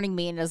is warning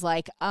me and is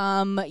like,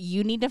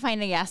 you need to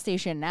find a gas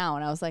station now.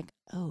 And I was like,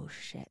 oh,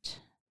 shit.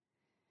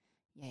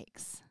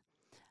 Yikes.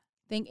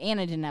 And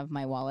I didn't have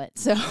my wallet,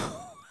 so...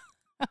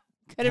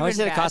 How much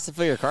did it cost to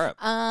fill your car up?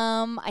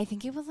 I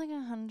think it was like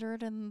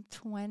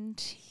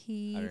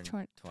 120.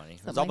 120.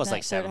 It's almost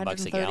like $7 a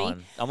 130.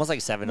 gallon. Almost like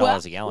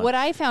 $7 a gallon. What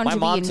I found my to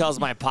mom be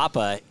tells my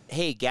papa,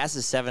 "Hey, gas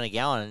is $7 a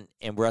gallon,"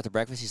 and we're at the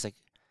breakfast. He's like,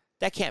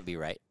 "That can't be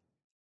right."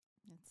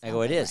 I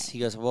go, "It is." He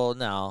goes, "Well,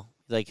 no."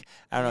 Like,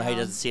 I don't know how he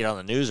doesn't see it on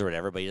the news or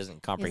whatever, but he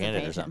doesn't comprehend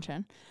it or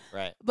something.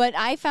 Right. But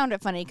I found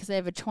it funny because I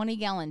have a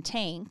 20-gallon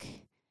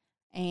tank,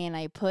 and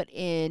I put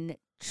in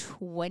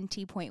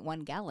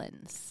 20.1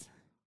 gallons.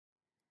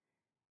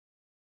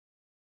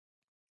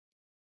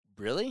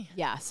 Really?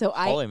 Yeah, so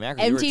Holy I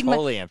mackerel, you were emptied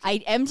totally empty. I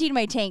emptied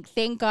my tank.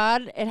 Thank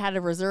God it had a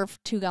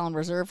 2-gallon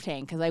reserve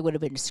tank because I would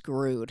have been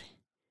screwed.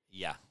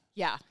 Yeah.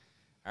 Yeah.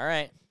 All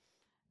right.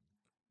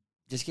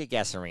 Just get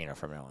gas in Reno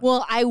from now on.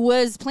 Well, I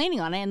was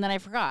planning on it, and then I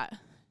forgot.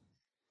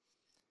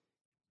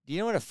 Do you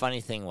know what a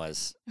funny thing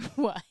was?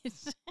 What?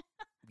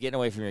 Getting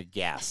away from your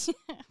gas.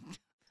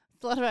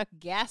 It's a lot about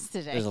gas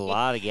today. There's a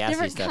lot of gassy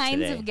different stuff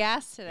kinds today. of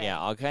gas today. Yeah,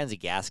 all kinds of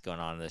gas going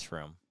on in this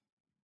room.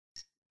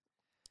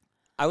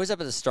 I was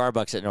up at the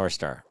Starbucks at North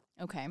Star.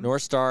 Okay.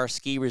 North Star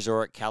Ski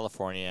Resort,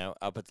 California,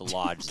 up at the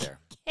lodge there.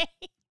 Okay.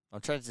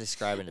 I'm trying to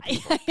describe it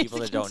to people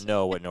that don't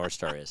know what North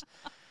Star is.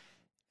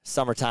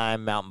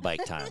 Summertime, mountain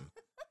bike time.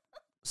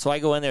 So I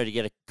go in there to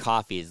get a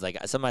coffee. It's like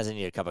sometimes I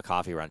need a cup of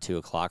coffee around 2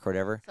 o'clock or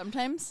whatever.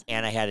 Sometimes?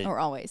 And I had to Or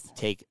always?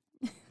 take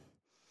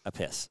a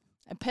piss.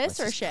 A piss Let's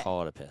or just shit?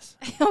 call it a piss.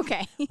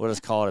 Okay. We'll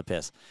just call it a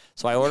piss.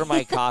 So I order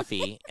my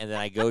coffee, and then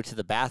I go to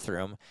the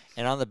bathroom,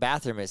 and on the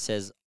bathroom it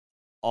says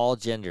all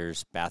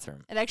genders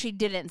bathroom. It actually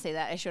didn't say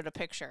that. I showed a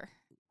picture.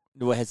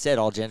 Well, it had said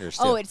all genders,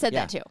 too. Oh, it said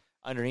Yeah. that too.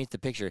 Underneath the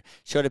picture,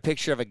 showed a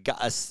picture of a kind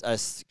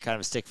of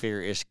a stick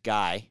figure-ish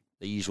guy,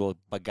 the usual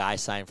guy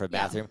sign for a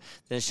Yeah. bathroom.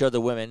 Then it showed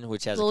the women,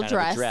 which has Little a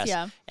kind of a dress.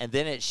 yeah. And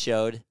then it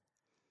showed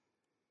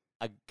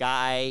a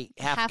guy,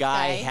 half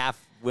guy. half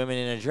women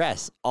in a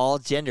dress, all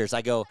genders.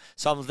 I go,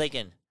 so I'm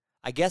thinking,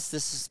 I guess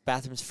this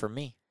bathroom's for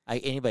me.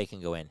 Anybody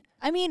can go in.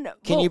 I mean,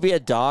 Can you be a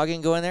dog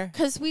and go in there?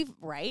 Because we've,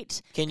 right?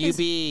 Can you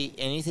be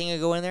anything and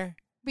go in there?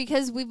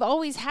 Because we've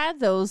always had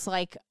those,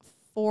 like,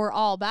 for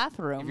all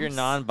bathrooms. If you're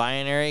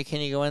non-binary,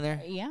 can you go in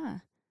there? Yeah.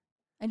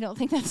 I don't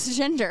think that's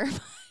gender.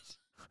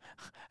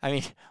 I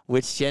mean,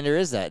 which gender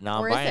is that? Or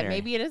Non-binary. is it?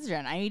 Maybe it is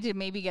gender. I need to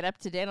maybe get up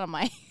to date on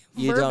my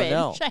You don't verbiage.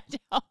 know. I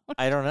don't.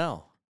 I don't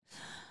know.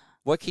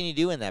 What can you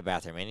do in that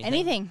bathroom?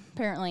 Anything,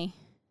 apparently.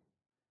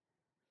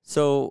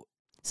 So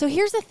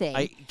here's the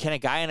thing. can a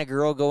guy and a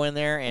girl go in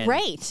there and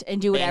Right.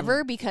 And do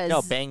whatever because.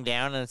 No, bang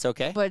down and it's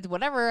okay. But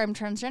whatever, I'm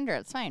transgender.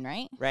 It's fine,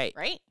 right? Right.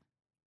 Right?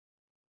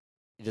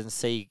 It doesn't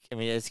say. I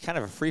mean, it's kind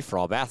of a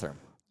free-for-all bathroom.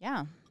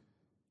 Yeah.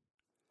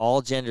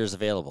 All genders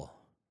available.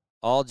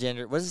 All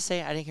gender. What does it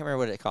say? I didn't remember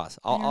what it costs.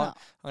 I don't know. I'm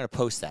going to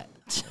post that.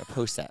 I'm going to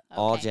post that.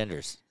 All Okay.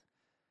 genders.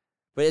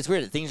 But it's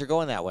weird that things are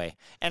going that way,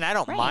 and I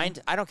don't Right. mind.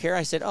 I don't care.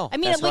 I said, "Oh, I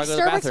mean, that's where like I go to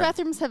the Starbucks bathroom."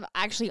 bathrooms have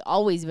actually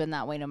always been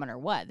that way, no matter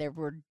what. They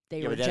were but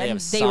then they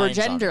have they were signs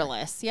on there.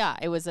 genderless. Yeah,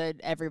 it was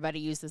everybody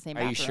used the same.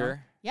 Are you bathroom.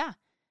 sure? Yeah,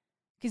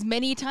 because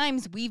many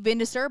times we've been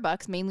to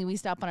Starbucks. Mainly, we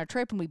stop on a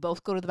trip and we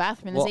both go to the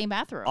bathroom in the Well, same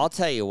bathroom. I'll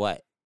tell you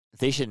what.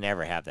 They should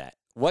never have that.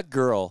 What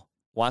girl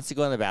wants to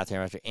go in the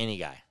bathroom after any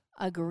guy?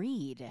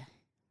 Agreed.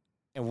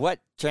 And what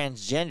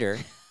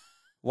transgender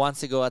wants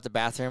to go out the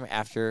bathroom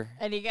after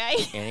Any guy?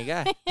 any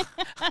guy?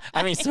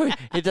 I mean, so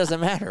it doesn't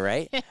matter,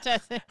 right? It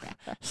doesn't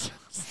matter.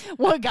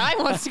 What guy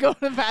wants to go to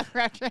the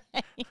bathroom after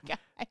any guy?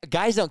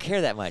 Guys don't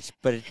care that much,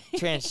 but a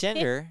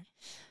transgender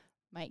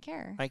Might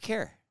care. might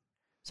care.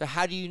 So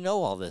how do you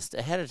know all this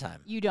ahead of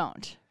time? You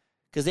don't.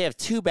 Because they have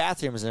 2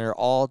 bathrooms and they're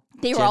all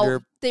They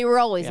gender. were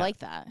always Yeah. like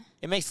that.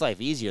 It makes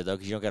life easier though,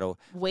 because you don't got to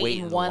Wait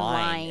in one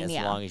line. as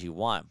Yeah. long as you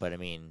want. But I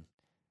mean,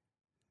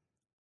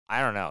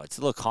 I don't know. It's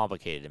a little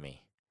complicated to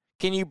me.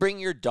 Can you bring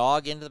your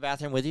dog into the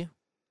bathroom with you?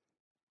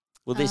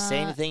 Will they say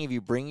anything if you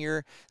bring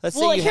your? Let's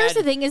Well, say you here's had,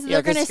 the thing: is yeah,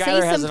 they're going to 'cause say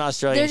Skylar has something. an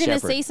Australian They're going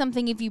to Shepherd. say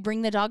something if you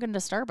bring the dog into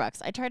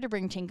Starbucks. I tried to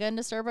bring Tinka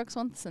into Starbucks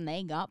once, and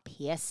they got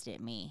pissed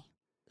at me.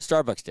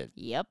 Starbucks did.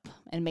 Yep,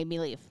 and made me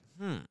leave.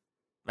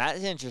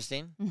 That's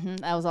interesting.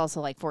 That was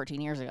also like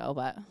 14 years ago,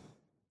 but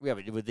Yeah,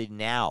 but would they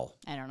now?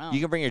 I don't know. You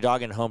can bring your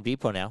dog into Home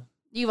Depot now.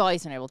 You've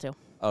always been able to.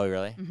 Oh,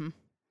 really?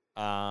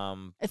 Mm-hmm.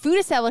 Um, At food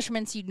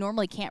establishments, you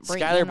normally can't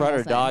bring. Skylar brought her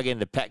animals in. dog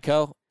into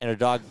Petco, and her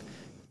dog,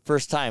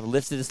 first time,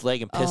 lifted his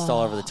leg and pissed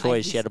all over the Oh,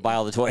 toys. She had to buy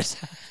all the toys.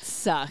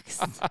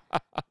 Sucks.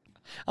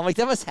 I'm like,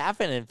 that must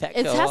happen in Petco.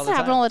 It all has the to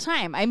happen time. all the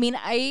time. I mean,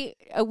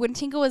 when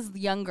Tinka was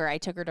younger, I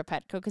took her to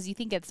Petco because you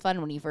think it's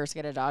fun when you first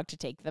get a dog to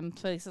take them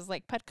places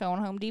like Petco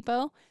and Home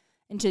Depot.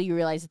 until you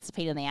realize it's a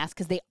pain in the ass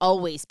because they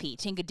always pee.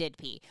 Tinka did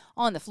pee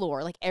on the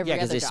floor like every Yeah,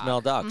 other because they dog.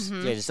 smell dogs.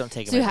 Mhm. Yeah, just don't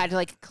take So them. you had to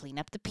like clean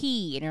up the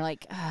pee, and you're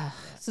like, ugh.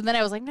 So then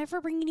I was like, never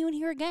bringing you in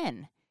here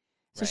again.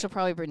 So Right. she'll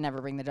probably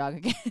never bring the dog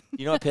again.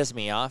 You know what pissed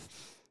me off?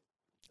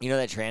 You know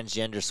that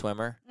transgender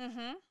swimmer,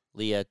 Mm-hmm.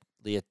 Leah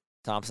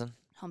Thompson?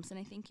 Thompson,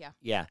 I think, yeah.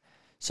 Yeah.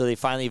 So they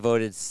finally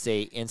voted,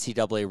 say,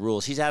 NCAA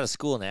rules. She's out of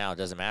school now. It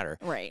doesn't matter.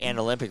 Right. And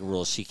Olympic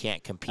rules. She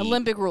can't compete.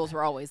 Olympic rules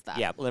were always that.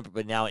 Yeah, Olympic,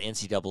 but now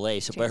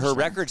NCAA. So, but Changed her them.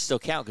 records still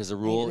count because the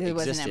rule it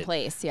wasn't existed in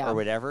place, yeah. or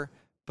whatever.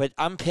 But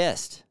I'm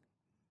pissed.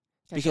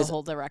 Because because- she'll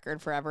hold the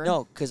record forever.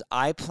 No, because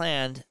I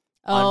planned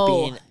oh.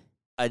 on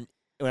being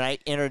when I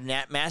entered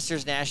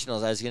Masters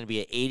Nationals, I was going to be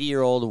an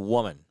 80-year-old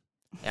woman.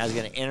 And I was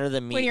going to enter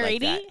the meet when you're like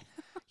 80? that.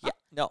 Yeah,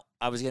 no,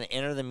 I was going to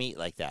enter the meet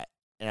like that.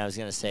 And I was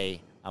going to say,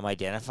 I'm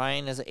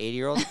identifying as an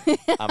 80-year-old.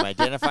 I'm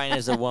identifying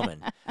as a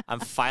woman. I'm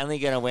finally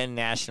going to win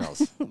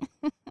nationals.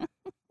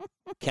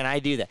 Can I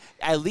do that?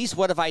 At least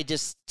what if I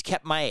just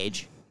kept my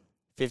age,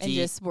 52, And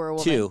just were a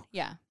woman.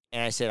 Yeah,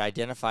 and I said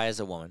identify as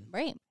a woman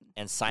right.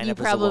 and sign You up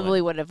as a woman?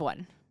 probably would have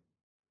won.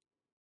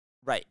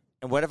 Right.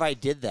 And what if I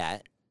did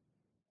that?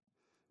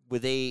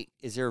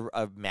 Is there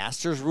a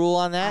master's rule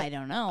on that? I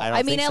don't know. I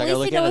don't mean, think so. at I gotta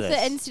least look I know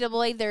with into the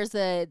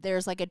NCAA,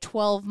 there's like a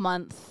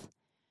 12-month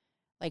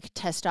like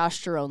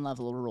testosterone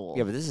level rule.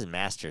 Yeah, but this is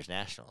Masters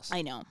Nationals.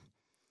 I know.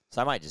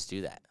 So I might just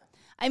do that.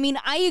 I mean,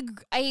 I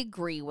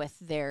agree with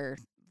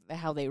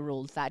how they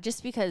ruled that,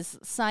 just because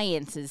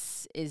science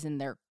is in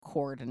their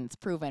court and it's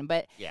proven.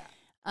 But Yeah.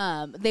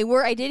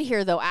 I did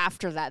hear though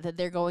after that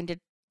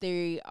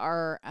they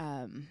are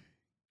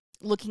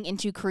looking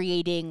into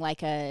creating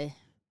like a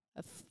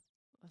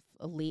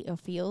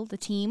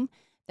team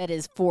that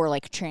is for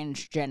like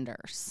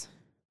transgenders.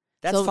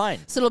 That's fine.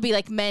 So it'll be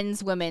like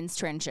men's, women's,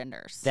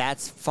 transgenders.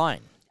 That's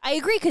fine. I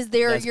agree because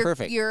That's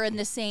perfect. you're in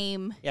the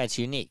same. Yeah, it's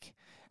unique.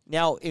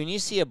 Now, when you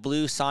see a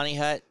blue Sani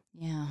hut,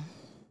 Yeah.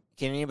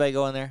 can anybody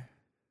go in there?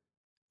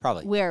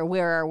 Probably. Where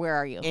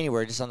are you?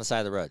 Anywhere, just on the side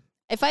of the road.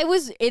 If I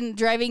was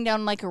driving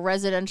down like a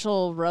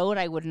residential road,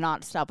 I would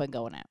not stop and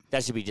go in it.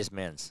 That should be just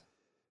men's.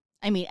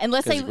 I mean,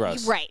 unless 'Cause it's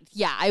gross. right.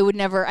 Yeah, I would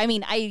never. I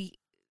mean,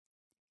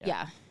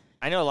 yeah.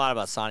 I know a lot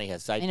about Sani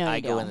huts. I know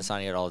you go do. in the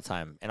Sani hut all the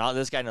time. And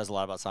this guy knows a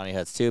lot about Sani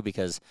huts too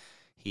because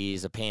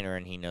he's a painter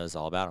and he knows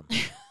all about them.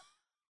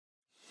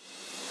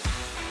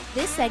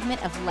 This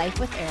segment of Life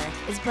with Eric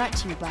is brought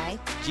to you by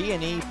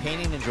G&E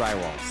Painting and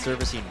Drywall,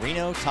 servicing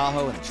Reno,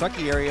 Tahoe, and the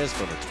Truckee areas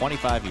for over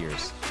 25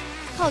 years.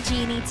 Call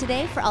G&E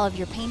today for all of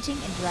your painting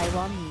and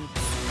drywall needs.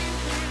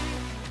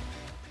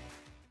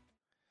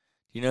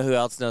 Do you know who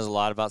else knows a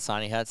lot about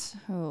Sani huts?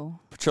 Who?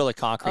 Petrilla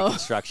Concrete Oh.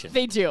 Construction.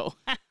 They do.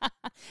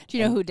 Do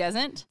you know who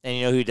doesn't? And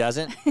you know who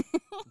doesn't?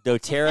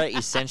 doTERRA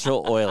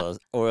Essential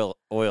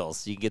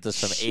Oils. You can get this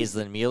from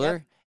Aislinn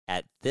Mueller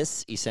at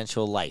This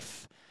Essential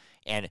Life.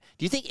 And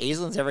do you think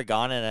Aislinn's ever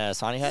gone in a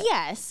Sani hut?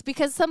 Yes,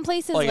 because some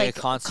places Oh, you got a like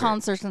concert.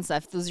 concerts and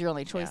stuff, those are your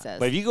only Yeah. choices.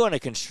 But if you go on a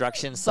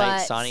construction site,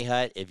 But- Sani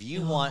hut, if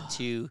you want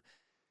to,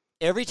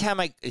 every time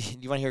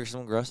you want to hear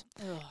something gross?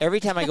 Ugh. Every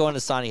time I go into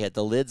Sani hut,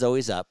 the lid's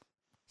always up.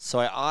 So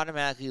I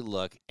automatically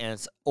look, and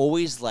it's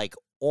always like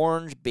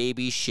orange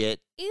baby shit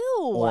Ew.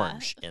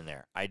 orange in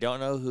there. I don't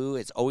know who.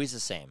 It's always the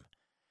same.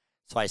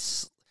 So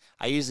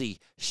I usually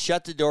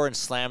shut the door and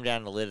slam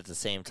down the lid at the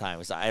same time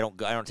because I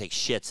don't take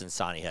shits in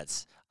Sani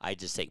huts. I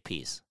just take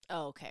pees.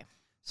 Oh, okay.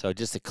 So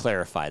just to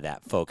clarify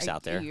that, folks Are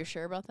out there. you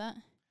sure about that?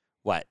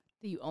 What?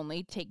 That you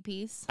only take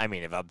peas? I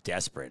mean, if I'm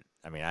desperate,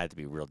 I have to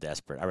be real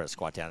desperate. I'd rather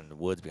squat down in the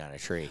woods behind a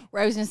tree.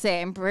 Where I was going to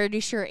say, I'm pretty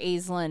sure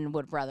Aislinn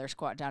would rather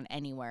squat down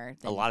anywhere.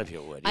 A lot of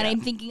people would. And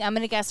Yeah. I'm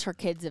going to guess her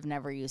kids have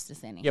never used a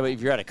standing. Yeah, but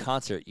if you're at a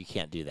concert, you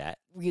can't do that.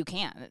 You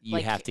can't. You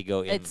have to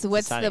go in. It's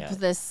what's Sani hut.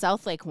 the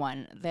South Lake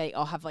one? They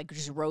all have like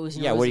just rows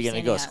and Yeah, rows where are of you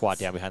going to standing go? Squat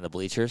huts. down behind the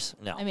bleachers?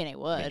 No. I mean, I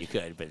would. You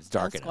could, but it's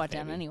I'll dark enough. squat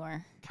down maybe.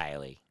 anywhere.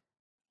 Kylie.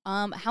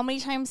 How many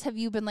times have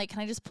you been like, can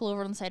I just pull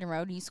over on the side of the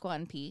road and you squat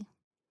and pee?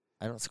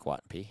 I don't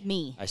squat and pee.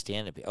 Me. I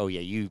stand and pee. Oh, yeah,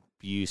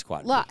 you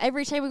squat and Look, pee.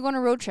 every time we go on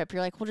a road trip,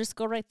 you're like, well, just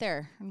go right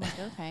there. I'm like,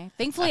 okay.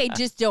 Thankfully, I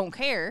just don't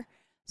care,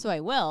 so I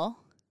will.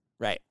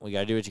 Right. We got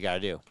to do what you got to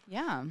do.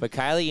 Yeah. But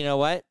Kylie, you know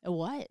what?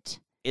 What?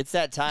 It's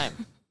that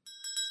time.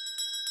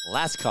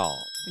 Last call.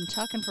 Been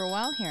talking for a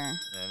while here.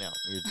 I know.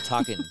 You're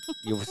talking.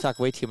 You talk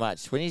way too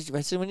much. When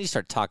you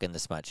start talking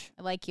this much?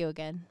 I like you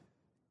again.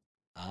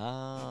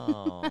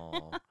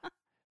 Oh.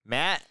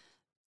 Matt,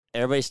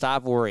 everybody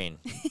stop worrying.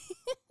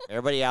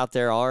 Everybody out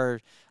there, all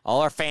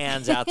our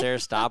fans out there,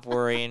 stop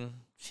worrying.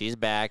 She's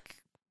back.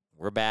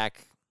 We're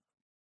back.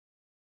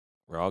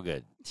 We're all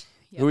good.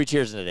 Yep. Who are we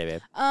cheersing today,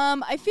 babe?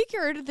 I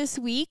figured this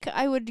week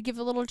I would give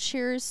a little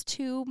cheers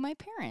to my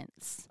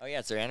parents. Oh, yeah,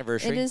 it's their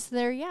anniversary. It is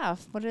their,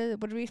 what are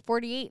we,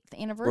 48th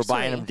anniversary. We're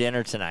buying them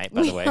dinner tonight,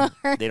 by the way.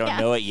 are, They don't yeah.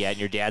 know it yet, and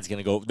your dad's going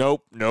to go,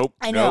 nope.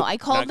 I know. nope, I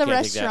called the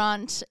can't take that."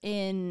 restaurant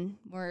in,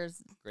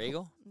 where's, Grey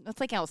Eagle? it's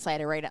like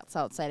outside of Grey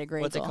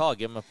What's it Eagle. called?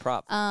 Give them a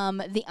prop.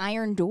 The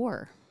Iron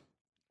Door.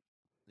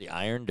 The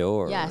Iron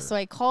Door. Yeah, so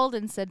I called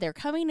and said they're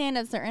coming in.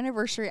 It's their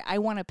anniversary. I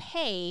want to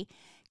pay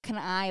can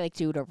I like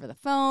do it over the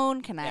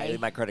phone? Can I?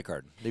 Leave my credit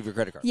card. Leave your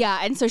credit card. Yeah.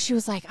 And so she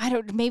was like,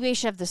 maybe I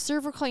should have the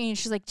server call you. And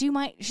she's like, do you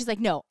mind? She's like,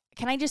 no.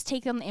 Can I just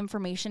take them the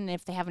information? And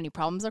if they have any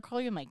problems, they'll call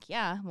you. I'm like,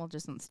 yeah. Well,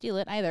 just don't steal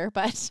it either.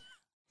 But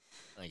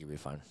I think it'll be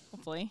fun.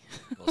 hopefully.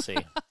 We'll see.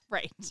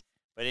 Right.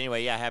 But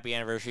anyway, yeah, happy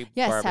anniversary.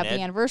 Yes, Barb and happy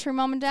Ed. anniversary,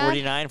 Mom and Dad.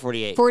 49,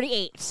 48.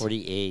 48.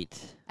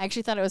 48. I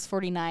actually thought it was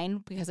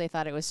 49 because I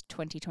thought it was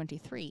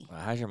 2023. Well,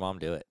 how's your mom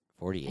do it?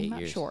 48 I'm not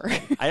years. sure.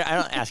 I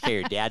don't ask how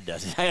your dad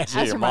does it. I ask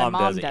how As your for my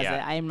mom does it. does Yeah.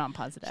 it. I am not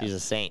positive. She's a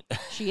saint.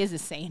 She is a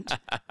saint.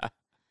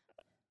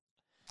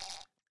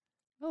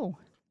 Oh.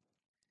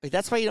 Wait,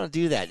 that's why you don't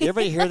do that. Did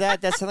everybody hear that?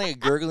 That sounded like a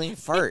gurgling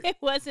fart. It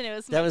wasn't. It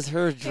was That was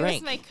her It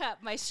drink. was my cup,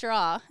 my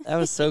straw. That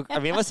was so. I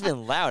mean, it must have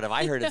been loud if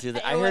I heard it through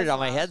the. I heard it on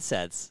my loud.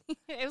 headsets.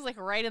 It was like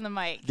right in the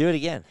mic. Do it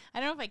again. I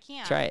don't know if I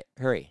can. Try it.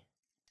 Hurry.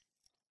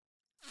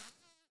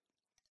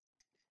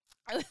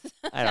 I don't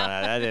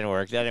know. That didn't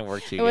work. That didn't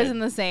work too It good.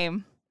 wasn't the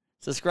same.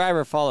 Subscribe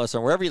or follow us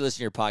on wherever you listen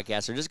to your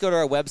podcast, or just go to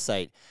our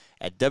website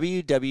at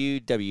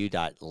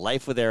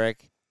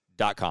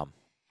www.lifewitheric.com.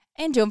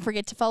 And don't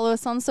forget to follow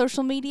us on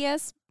social media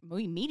for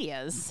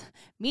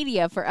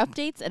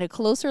updates and a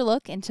closer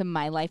look into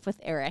My Life with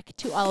Eric.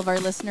 To all of our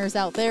listeners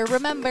out there,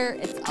 remember,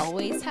 it's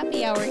always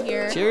happy hour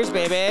here. Cheers,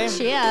 baby.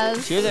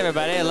 Cheers. Cheers,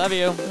 everybody. I love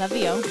you. Love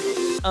you.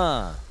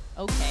 Uh.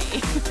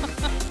 Okay.